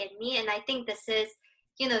joy in me. And I think this is,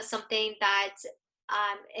 something that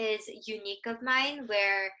is unique of mine,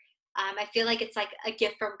 where I feel like it's like a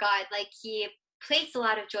gift from God. Like He placed a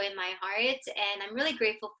lot of joy in my heart, and I'm really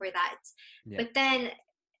grateful for that. Yeah.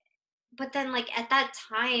 But then like at that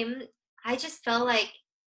time, I just felt like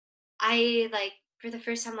I like for the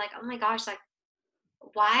first time, like, oh my gosh, like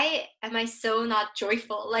why am I so not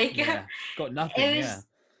joyful? Like Yeah. Got nothing. it Yeah. was,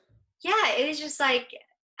 yeah, it was just like,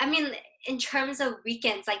 I mean, in terms of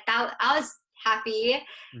weekends, like that I was happy,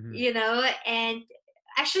 Mhm. and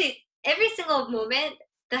actually every single moment,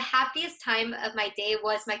 the happiest time of my day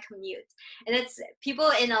was my commute. And it's, people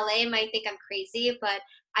in LA might think I'm crazy, but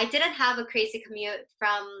I didn't have a crazy commute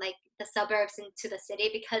from like the suburbs into the city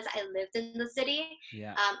because I lived in the city.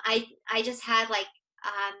 Yeah. I just had like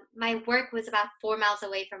my work was about 4 miles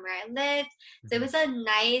away from where I lived, so it Mhm. was a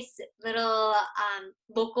nice little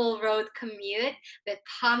local road commute with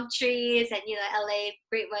palm trees and LA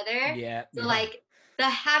great weather. Yeah. So Yeah. like the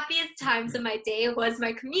happiest times of my day was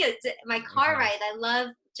my commute, my car Okay. ride. I love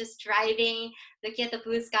just driving, looking at the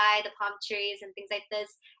blue sky, the palm trees, and things like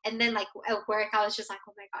this. And then like at work, I was just like,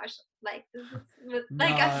 oh my gosh, like this is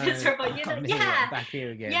like I'm No, miserable, I'm here. I'm yeah, back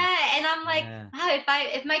here again. yeah. And I'm like, Yeah. wow,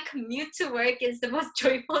 if my commute to work is the most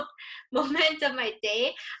joyful moment of my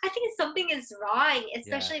day, I think something is wrong, Yeah.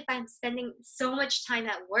 especially if I'm spending so much time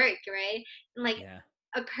at work, right? And like Yeah.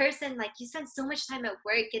 a person, like you spend so much time at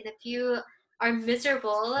work, and if you are It's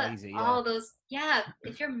miserable, crazy. Yeah. all those, yeah,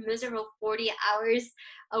 if you're miserable 40 hours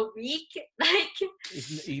a week, like,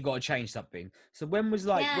 You got to change something. So when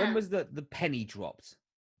yeah, was the penny dropped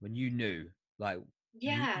when you knew like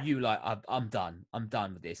yeah. you like I'm done. I'm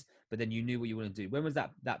done with this. But then you knew what you want to do. When was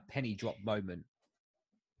that penny drop moment?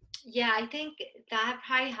 Yeah, I think that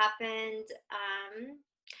probably happened.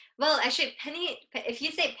 Well, actually, if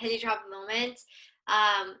you say penny drop moment,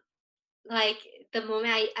 um, like the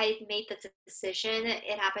moment I made the decision,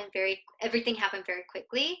 everything happened very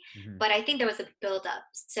quickly. Hmm. But I think there was a build up.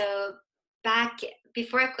 So back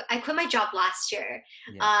before I quit my job last year.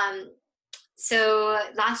 Yeah. Um, so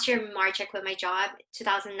last year, March, I quit my job,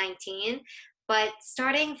 2019. But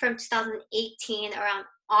starting from 2018, around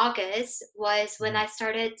August, was when Hmm. I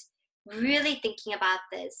started really thinking about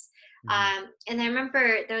this. Hmm. And I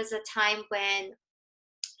remember there was a time when,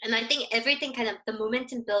 and I think everything kind of, the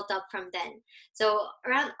momentum built up from then. So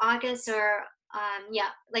around August, or yeah,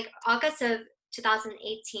 like August of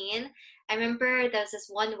 2018, I remember there was this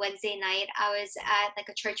one Wednesday night I was at like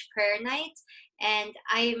a church prayer night, and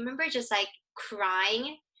I remember just like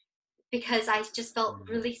crying because I just felt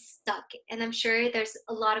Hmm. really stuck. And I'm sure there's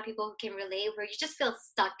a lot of people who can relate, where you just feel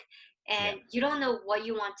stuck Yeah. and you don't know what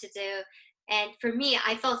you want to do. And for me,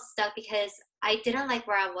 I felt stuck because I didn't like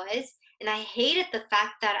where I was. And I hated the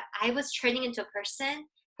fact that I was turning into a person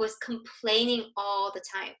was complaining all the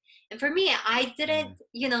time. And for me, I didn't,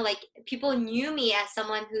 Mm. like people knew me as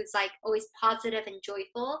someone who's like always positive and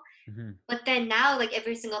joyful. Mhm. But then now, like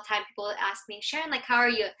every single time people ask me, Sharon, like, how are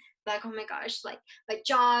you? Like, oh my gosh, like my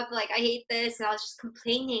job, like I hate this. And I was just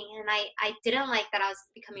complaining. And I didn't like that I was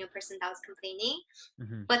becoming a person that was complaining.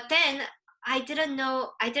 Mhm. But then I didn't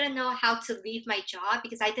know how to leave my job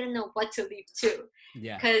because I didn't know what to leave to.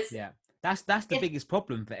 Yeah. Because Yeah. That's the if, biggest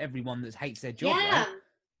problem for everyone that hates their job, yeah, right?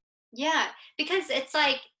 yeah, because it's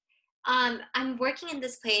like, I'm working in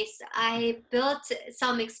this place. I built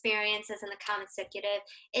some experience as an account executive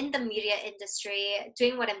in the media industry,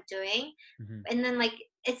 doing what I'm doing. Mhm. And then, like,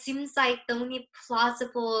 it seems like the only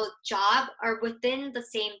plausible job are within the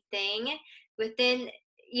same thing, within,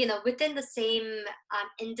 within the same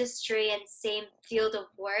industry and same field of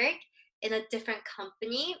work in a different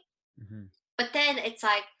company. Mhm. But then it's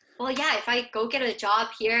like, well, yeah, if I go get a job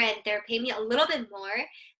here and they're paying me a little bit more,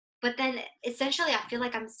 but then essentially I feel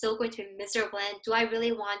like I'm still going to be miserable. And do I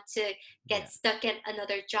really want to Yeah. get stuck in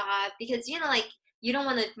another job? Because, like, you don't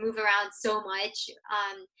want to move around so much.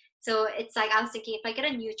 So it's like, I was thinking, if I get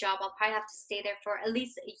a new job, I'll probably have to stay there for at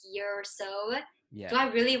least a year or so. Yeah. Do I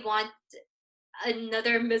really want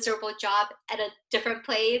another miserable job at a different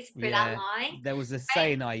place for that Yeah, long? there was a Right?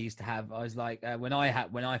 saying I used to have. I was like, when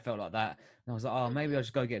I felt like that, and I was like, oh, maybe I'll Hmm.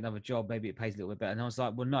 just go get another job. Maybe it pays a little bit better. And I was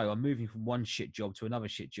like, well, no, I'm moving from one shit job to another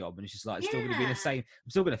shit job, and it's just like it's still going to be the Yeah. same. I'm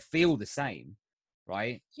still going to feel the same,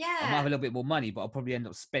 right? I might have Yeah. a little bit more money, but I'll probably end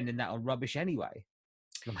up spending that on rubbish anyway.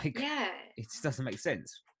 Like, Yeah. it just doesn't make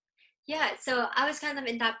sense. Yeah, so I was kind of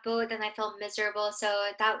in that boat and I felt miserable. So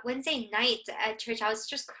that Wednesday night at church, I was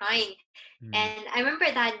just crying. Mm, And I remember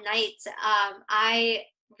that night, I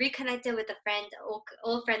reconnected with a friend,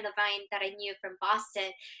 old friend of mine that I knew from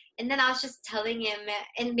Boston. And then I was just telling him,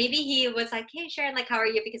 and maybe he was like, "Hey, Sharon, like, how are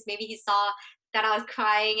you?" Because maybe he saw that I was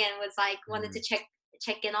crying and was like, wanted to mm,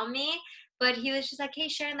 check in on me. But he was just like, "Hey,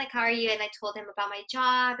 Sharon, like, how are you?" And I told him about my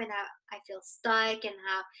job and how I feel stuck and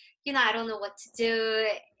how, I don't know what to do.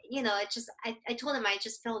 It just, I told him I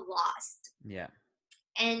just feel lost. yeah.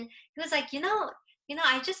 And he was like,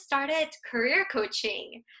 I just started career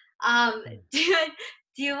coaching. Mm. Do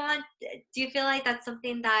you, do you feel like that's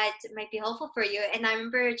something that might be helpful for you? And I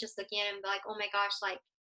remember just looking at him like, oh my gosh, like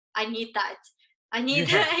I need that. I need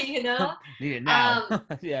Yeah. that. Need it now. Um,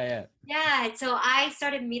 Yeah, yeah. yeah, so I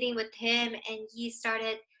started meeting with him and he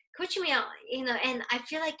started coaching me out, and I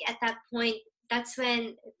feel like at that point, that's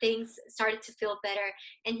when things started to feel better.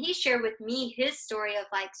 And he shared with me his story of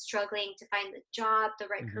like struggling to find the job, the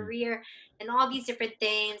right Hmm. career, and all these different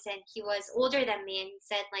things. And he was older than me, and he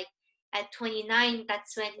said like at 29,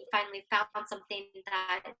 that's when he finally found something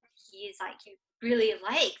that he's like he really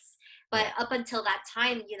likes. But Yeah. up until that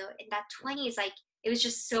time, in that 20s, like it was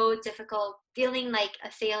just so difficult, feeling like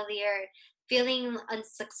a failure, feeling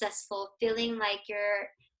unsuccessful, feeling like you're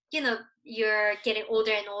getting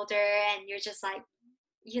older and older and you're just like,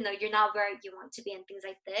 you're not where you want to be and things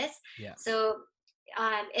like this. Yeah. So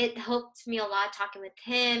it helped me a lot talking with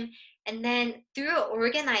him. And then through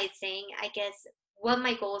organizing, I guess, what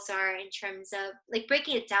my goals are in terms of like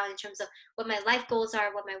breaking it down in terms of what my life goals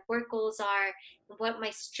are, what my work goals are, what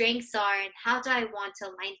my strengths are, and how do I want to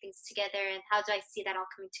align things together, and how do I see that all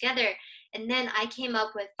coming together. And then I came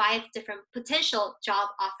up with 5 different potential job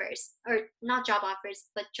offers, or not job offers,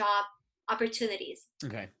 but job opportunities,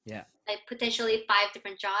 Okay. Yeah. like potentially 5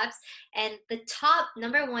 different jobs. And the top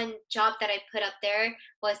number one job that I put up there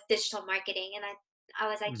was digital marketing. And I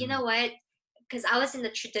was like, you Hmm. know what? Because I was in the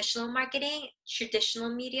traditional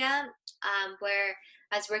media, where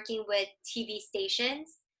I was working with TV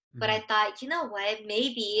stations. But I Hmm. thought, you know what?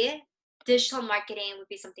 Maybe digital marketing would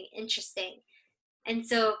be something interesting. And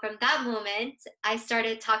so from that moment, I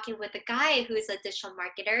started talking with a guy who's a digital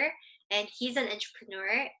marketer and he's an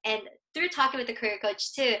entrepreneur. And through talking with the career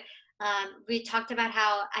coach too, we talked about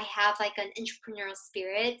how I have like an entrepreneurial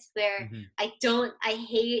spirit where Hmm. I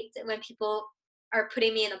hate when people are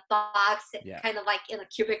putting me in a box, Yeah. kind of like in a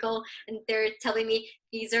cubicle, and they're telling me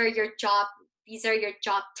these are your job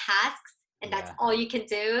tasks, and that's Yeah. all you can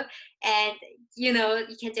do. And, you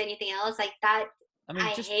can't do anything else like that. I I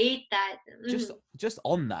mean, hate that. just Mhm. just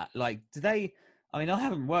on that, like, do they, I mean, I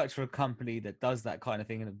haven't worked for a company that does that kind of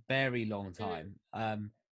thing in a very long Mhm. time.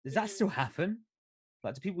 Does that Mhm. still happen?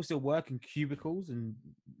 Like, do people still work in cubicles and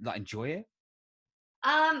like enjoy it?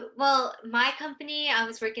 Well, my company, I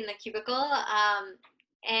was working in a cubicle,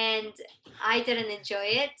 and I didn't enjoy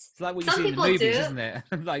it. It's like what you Some see in the people movies, do. isn't it?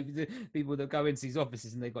 Like the people that go into these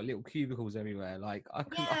offices and they've got little cubicles everywhere. Like, I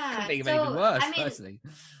couldn't Yeah. think of anything So, worse I mean, personally.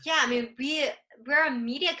 yeah, I mean, we're a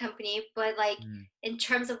media company, but like Mm, in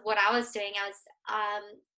terms of what I was doing, I was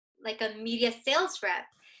like a media sales rep.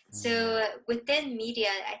 Yeah. So within media,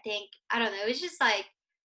 I think, I don't know, it was just like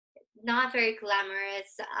not very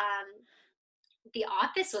glamorous. The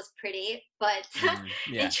office was pretty, but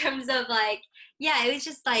in Yeah. terms of like, yeah, it was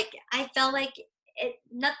just like, I felt like it,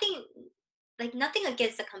 nothing, like nothing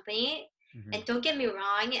against the company. Hmm. And don't get me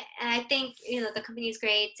wrong, I think, the company is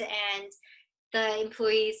great, and the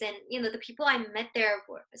employees and the people I met there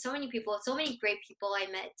were so many people, so many great people I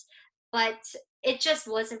met, but it just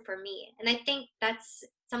wasn't for me. And I think that's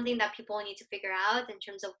something that people need to figure out in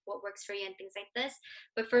terms of what works for you and things like this.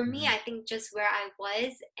 But for me, Hmm. I think just where I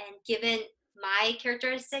was, and given my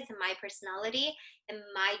characteristics and my personality and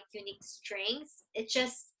my unique strengths, it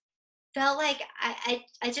just felt like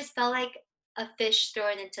I just felt like a fish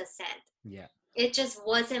thrown into sand. Yeah. It just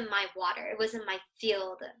wasn't my water. It wasn't my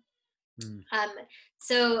field. Mm. um,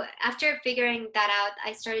 so after figuring that out,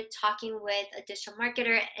 I started talking with a digital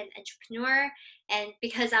marketer and entrepreneur. And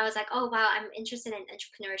because I was like, oh wow, I'm interested in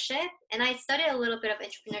entrepreneurship, and I studied a little bit of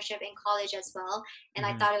entrepreneurship in college as well, and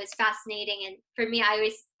I Hmm. thought it was fascinating. And for me, I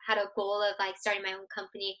always had a goal of like starting my own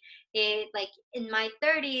company, like in my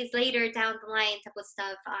 30s, later down the line type of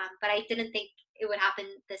stuff. But I didn't think it would happen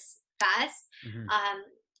this fast. Hmm. Um,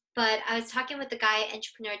 but I was talking with the guy,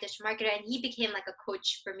 entrepreneur digital marketer, and he became like a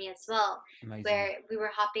coach for me as well, Amazing. where we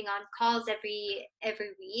were hopping on calls every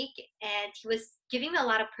week, and he was giving me a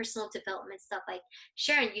lot of personal development stuff, like,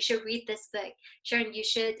 Sharon, you should read this book. Sharon, you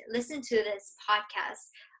should listen to this podcast.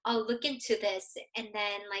 I'll look into this. And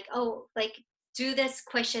then like, oh, like, do this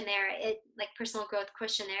questionnaire, it like personal growth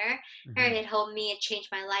questionnaire. Or Hmm. it helped me, it changed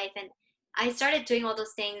my life. And I started doing all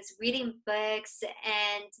those things, reading books,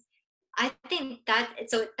 and I think that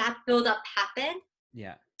build up happened,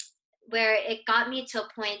 Yeah. where it got me to a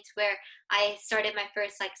point where I started my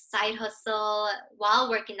first like side hustle while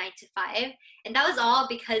working 9 to 5. And that was all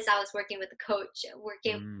because I was working with a coach,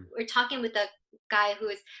 Mm. we're talking with a guy who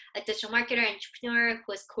is a digital marketer, entrepreneur, who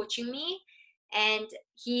was coaching me. And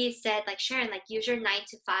he said, like, Sharon, like, use your 9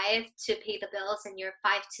 to 5 to pay the bills, and your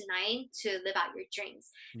 5 to 9 to live out your dreams.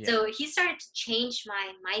 Yeah. So he started to change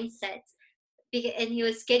my mindset, and he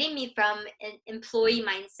was getting me from an employee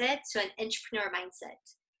mindset to an entrepreneur mindset.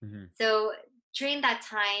 Hmm. So during that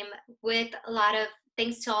time, with a lot of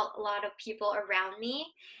thanks to a lot of people around me,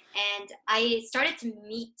 and I started to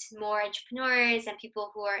meet more entrepreneurs and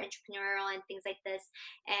people who are entrepreneurial and things like this.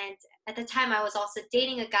 And at the time, I was also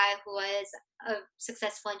dating a guy who was a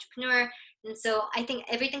successful entrepreneur, and so I think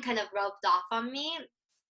everything kind of rubbed off on me,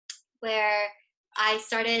 where I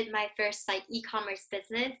started my first like e-commerce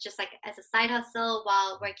business just like as a side hustle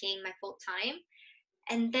while working my full time.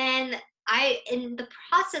 And then in the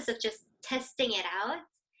process of just testing it out,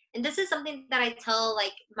 and this is something that I tell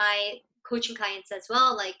like my coaching clients as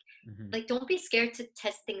well, Hmm. like don't be scared to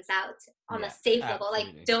test things out on a Yeah. safe level. Like,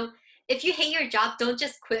 Absolutely. don't, if you hate your job, don't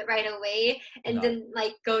just quit right away and No. then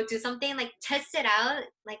like go do something. Like, test it out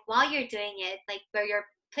like while you're doing it, like where you're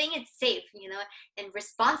playing it safe, and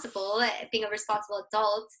responsible, being a responsible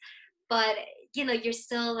adult. But you're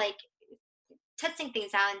still like testing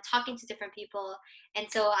things out and talking to different people. And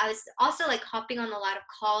so I was also like hopping on a lot of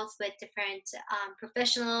calls with different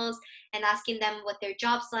professionals and asking them what their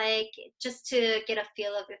job's like, just to get a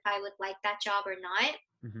feel of if I would like that job or not.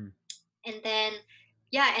 Hmm. And then,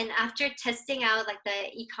 yeah, and after testing out like the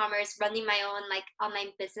e-commerce, running my own like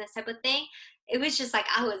online business type of thing, it was just like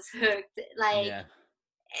I was hooked. Like, Yeah.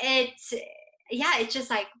 it, yeah, it just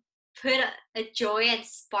like put a joy and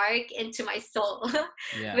spark into my soul,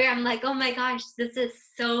 Yeah. where I'm like, oh my gosh, this is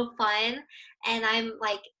so fun. And I'm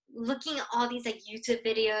like looking at all these like YouTube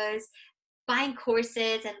videos, buying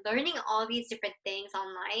courses, and learning all these different things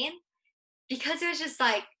online, because it was just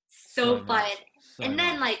like so So fun. much. So And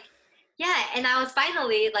then much. like, yeah, and I was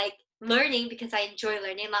finally like learning because I enjoy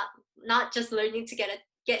learning, not just learning to get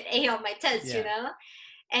A on my test, Yeah.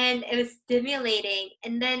 and it was stimulating.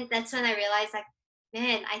 And then that's when I realized, like,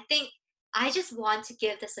 man, I think I just want to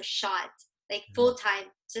give this a shot, like Mhm. full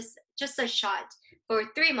time, just a shot for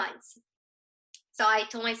 3 months. So I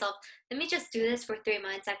told myself, let me just do this for 3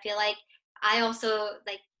 months. I feel like I also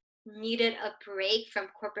like needed a break from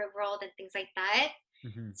corporate world and things like that.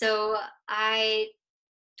 Mhm. So I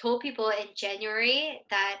told people in January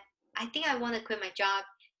that I think I want to quit my job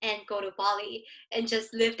and go to Bali and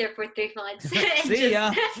just live there for 3 months and See just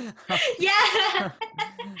ya. yeah.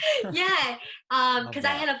 Yeah, Love because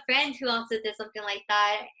I that. had a friend who also did something like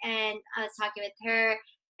that, and I was talking with her,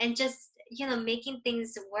 and just making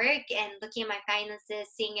things work and looking at my finances,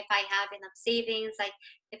 seeing if I have enough savings, like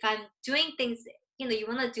if I'm doing things, you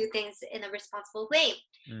want to do things in a responsible way.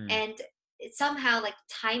 Mm. And somehow like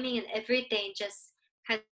timing and everything just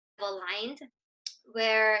kind of aligned,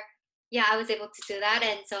 where, yeah, I was able to do that.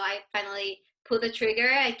 And so I finally pulled the trigger.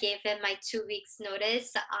 I gave him my 2 weeks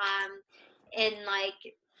notice in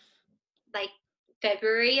like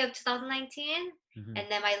February of 2019. Hmm. And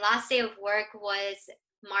then my last day of work was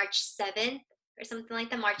March 7th or something like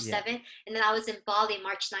that, March Yeah. 7th. And then I was in Bali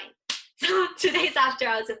March 9th. So 2 days after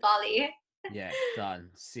I was in Bali. Yeah, done.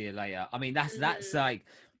 See you later. I mean, that's Mm-hmm. like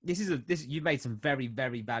this. You made some very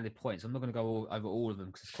very valid points. I'm not going to go over all of them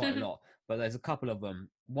because it's quite a lot, but there's a couple of them.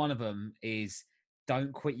 One of them is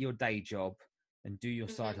don't quit your day job and do your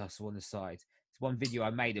side Mm-hmm. hustle on the side. It's one video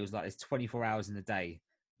I made. It was like there's 24 hours in the day.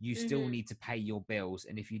 You still Mm-hmm. need to pay your bills,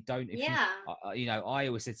 and if you don't, if you, Yeah. you know, I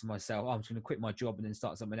always said to myself, oh, I'm just going to quit my job and then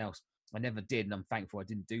start something else. I never did, and I'm thankful I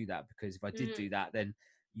didn't do that because if I did Mm-hmm. do that, then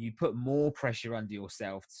you put more pressure under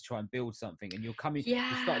yourself to try and build something, and you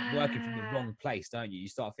start working from the Yeah. wrong place, don't you? You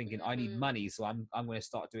start thinking, I need Mm-hmm. money, so I'm going to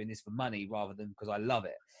start doing this for money rather than because I love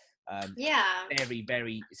it. um Yeah.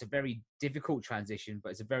 it's a very difficult transition, but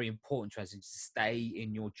it's a very important transition to stay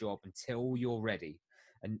in your job until you're ready.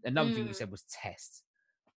 And another thing you Mm-hmm. said was test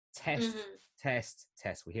Mm-hmm.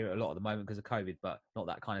 test. We hear it a lot at the moment because of COVID, but not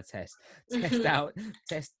that kind of test. Test Mm-hmm. out,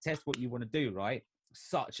 test what you want to do, right?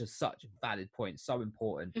 Such a valid point, so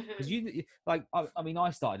important. Because Mm-hmm. you like I mean,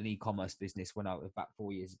 I started an e-commerce business when I was back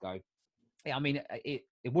 4 years ago. Yeah, I mean,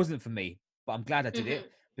 it wasn't for me, but I'm glad I did it Mm-hmm.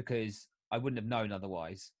 because I wouldn't have known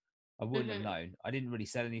otherwise. I wouldn't have Mm-hmm. known. I didn't really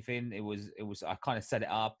sell anything. It was I kind of set it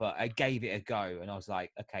up, but I gave it a go, and I was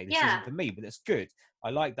like, okay, this Yeah. isn't for me, but it's good. I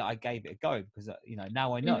like that I gave it a go because you know,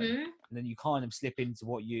 now I know, and Mm-hmm. then you kind of slip into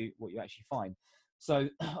what you actually find. So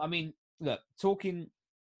I mean, look, talking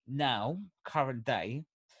now, current day,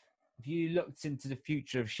 if you looked into the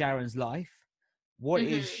future of Sharon's life, what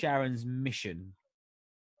is Mm-hmm. Sharon's mission?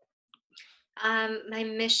 My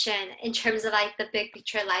mission in terms of like the big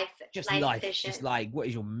picture Just life life, vision. just like what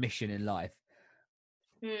is your mission in life?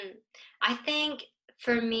 Hmm. I think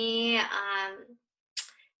for me,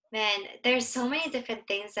 man, there's so many different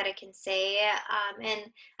things that I can say. And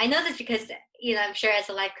I know this because, I'm sure as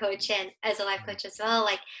a life coach and as a life Mhm. coach as well,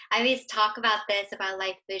 like I always talk about this, about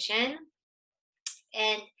life vision.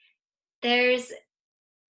 And there's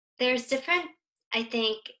there's different, I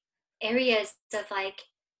think, areas of like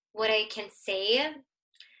what I can say.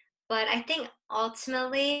 But I think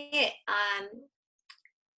ultimately,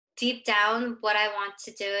 deep down, what I want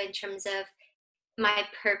to do in terms of my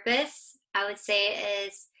purpose, I would say,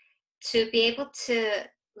 is to be able to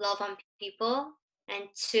love on people and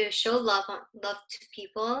to show love to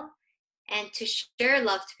people and to share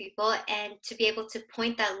love to people and to be able to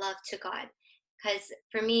point that love to God. Because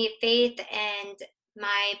for me, faith and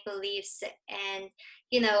my beliefs and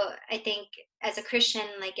I think as a Christian,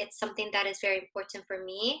 like it's something that is very important for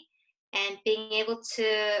me, and being able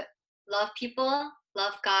to love people,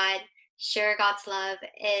 love God, share God's love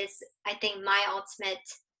is, I think, my ultimate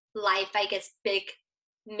life, I guess, big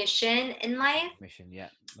mission in life. Mission, yeah,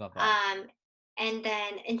 love that. um and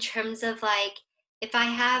then in terms of like, if I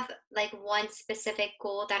have like one specific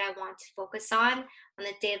goal that I want to focus on a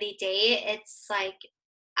daily day, it's like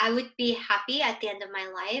I would be happy at the end of my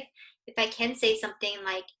life if I can say something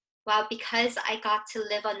like, wow, because I got to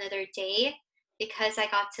live another day, because I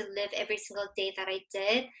got to live every single day that I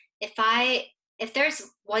did, if I if there's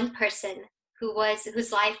one person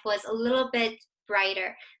whose life was a little bit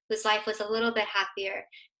brighter, whose life was a little bit happier,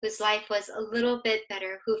 whose life was a little bit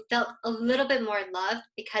better, who felt a little bit more loved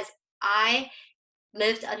because I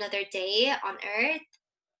lived another day on earth,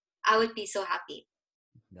 I would be so happy.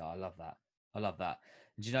 No, I love that. I love that.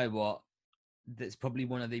 And do you know what? That's probably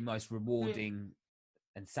one of the most Mm, rewarding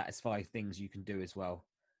and satisfying things you can do as well.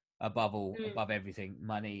 Above all, mm, above everything,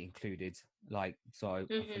 money included. Like, so I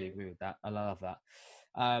fully mm-hmm, agree with that. I love that.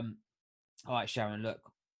 Um, all right, Sharon, look,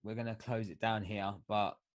 we're gonna close it down here,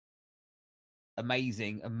 but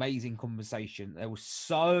amazing conversation. There were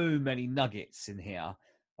so many nuggets in here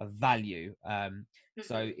of value.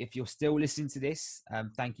 So mm-hmm. if you're still listening to this,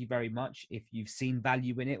 thank you very much. If you've seen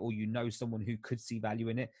value in it or you know someone who could see value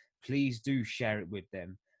in it, please do share it with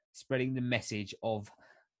them. Spreading the message of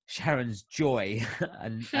Sharon's joy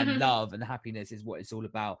and love and happiness is what it's all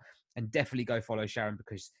about. And definitely go follow Sharon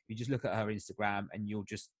because you just look at her Instagram and you'll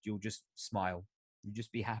just smile. You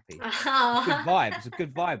just be happy. It's good Oh. vibe. It's a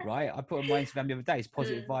good vibe, right? I put on my Instagram the other day. It's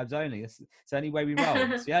positive Mm. vibes only. It's the only way we roll.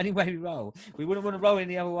 It's the only way we roll. We wouldn't want to roll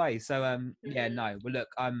any other way. So yeah, Mhm. no. Well, look,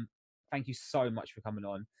 thank you so much for coming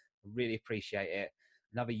on. I really appreciate it.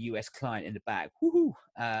 Another US client in the back. Woohoo!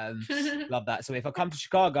 Love that. So if I come to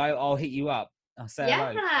Chicago, I'll hit you up. I'll say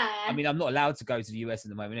hello. I mean, I'm not allowed to go to the US at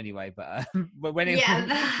the moment anyway, but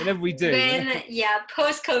whenever we do.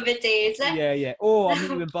 Post-COVID days. Yeah. Or I'll meet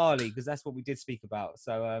you in Bali, because that's what we did speak about.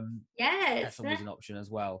 So yes. That's always an option as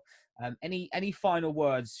well. Any final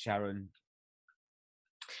words, Sharon?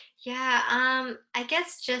 Yeah, I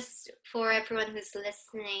guess just for everyone who's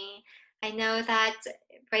listening, I know that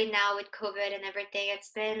right now with COVID and everything,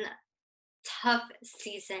 it's been a tough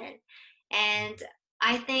season. And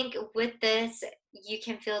I think with this, you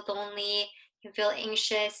can feel lonely, you can feel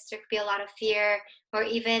anxious, there could be a lot of fear, or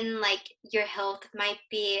even like your health might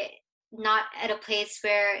be not at a place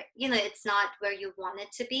where, it's not where you want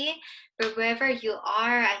it to be. But wherever you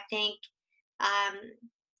are, I think um,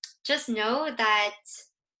 just know that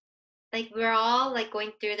like we're all like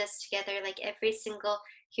going through this together, like every single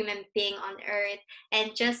human being on earth.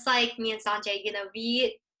 And just like me and Sanjay,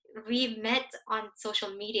 we met on social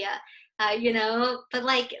media, but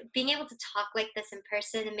like being able to talk like this in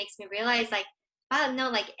person, it makes me realize like, wow, no,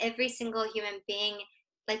 like every single human being,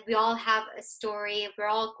 like we all have a story, we're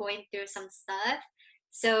all going through some stuff.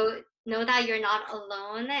 So know that you're not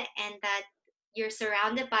alone, and that you're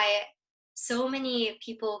surrounded by so many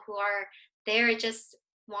people who are there just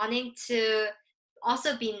wanting to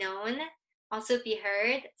also be known, also be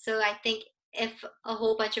heard. So I think if a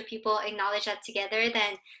whole bunch of people acknowledge that together,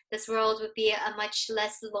 then this world would be a much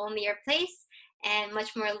less lonelier place and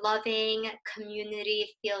much more loving, community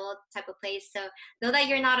filled type of place. So know that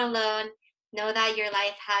you're not alone, know that your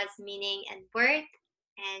life has meaning and worth,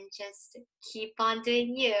 and just keep on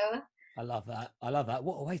doing you. I love that.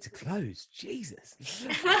 What a way to close. Jesus.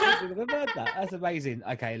 I don't think I've heard that. That's amazing.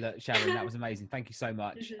 Okay, look, Sharon, that was amazing. Thank you so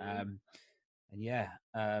much. I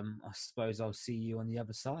suppose I'll see you on the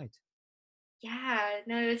other side. Yeah,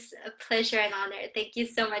 no, it's a pleasure and honor. Thank you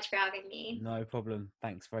so much for having me. No problem.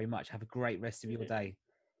 Thanks very much. Have a great rest of your day.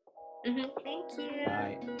 Thank you.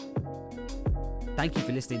 Bye. Thank you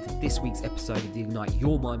for listening to this week's episode of the Ignite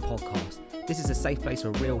Your Mind podcast. This is a safe place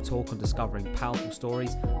for real talk on discovering powerful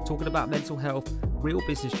stories, talking about mental health, real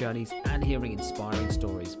business journeys, and hearing inspiring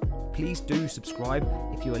stories. Please do subscribe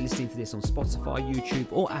if you are listening to this on Spotify, YouTube,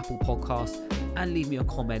 or Apple Podcasts, and leave me a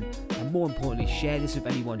comment. And more importantly, share this with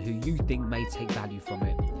anyone who you think may take value from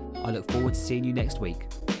it. I look forward to seeing you next week.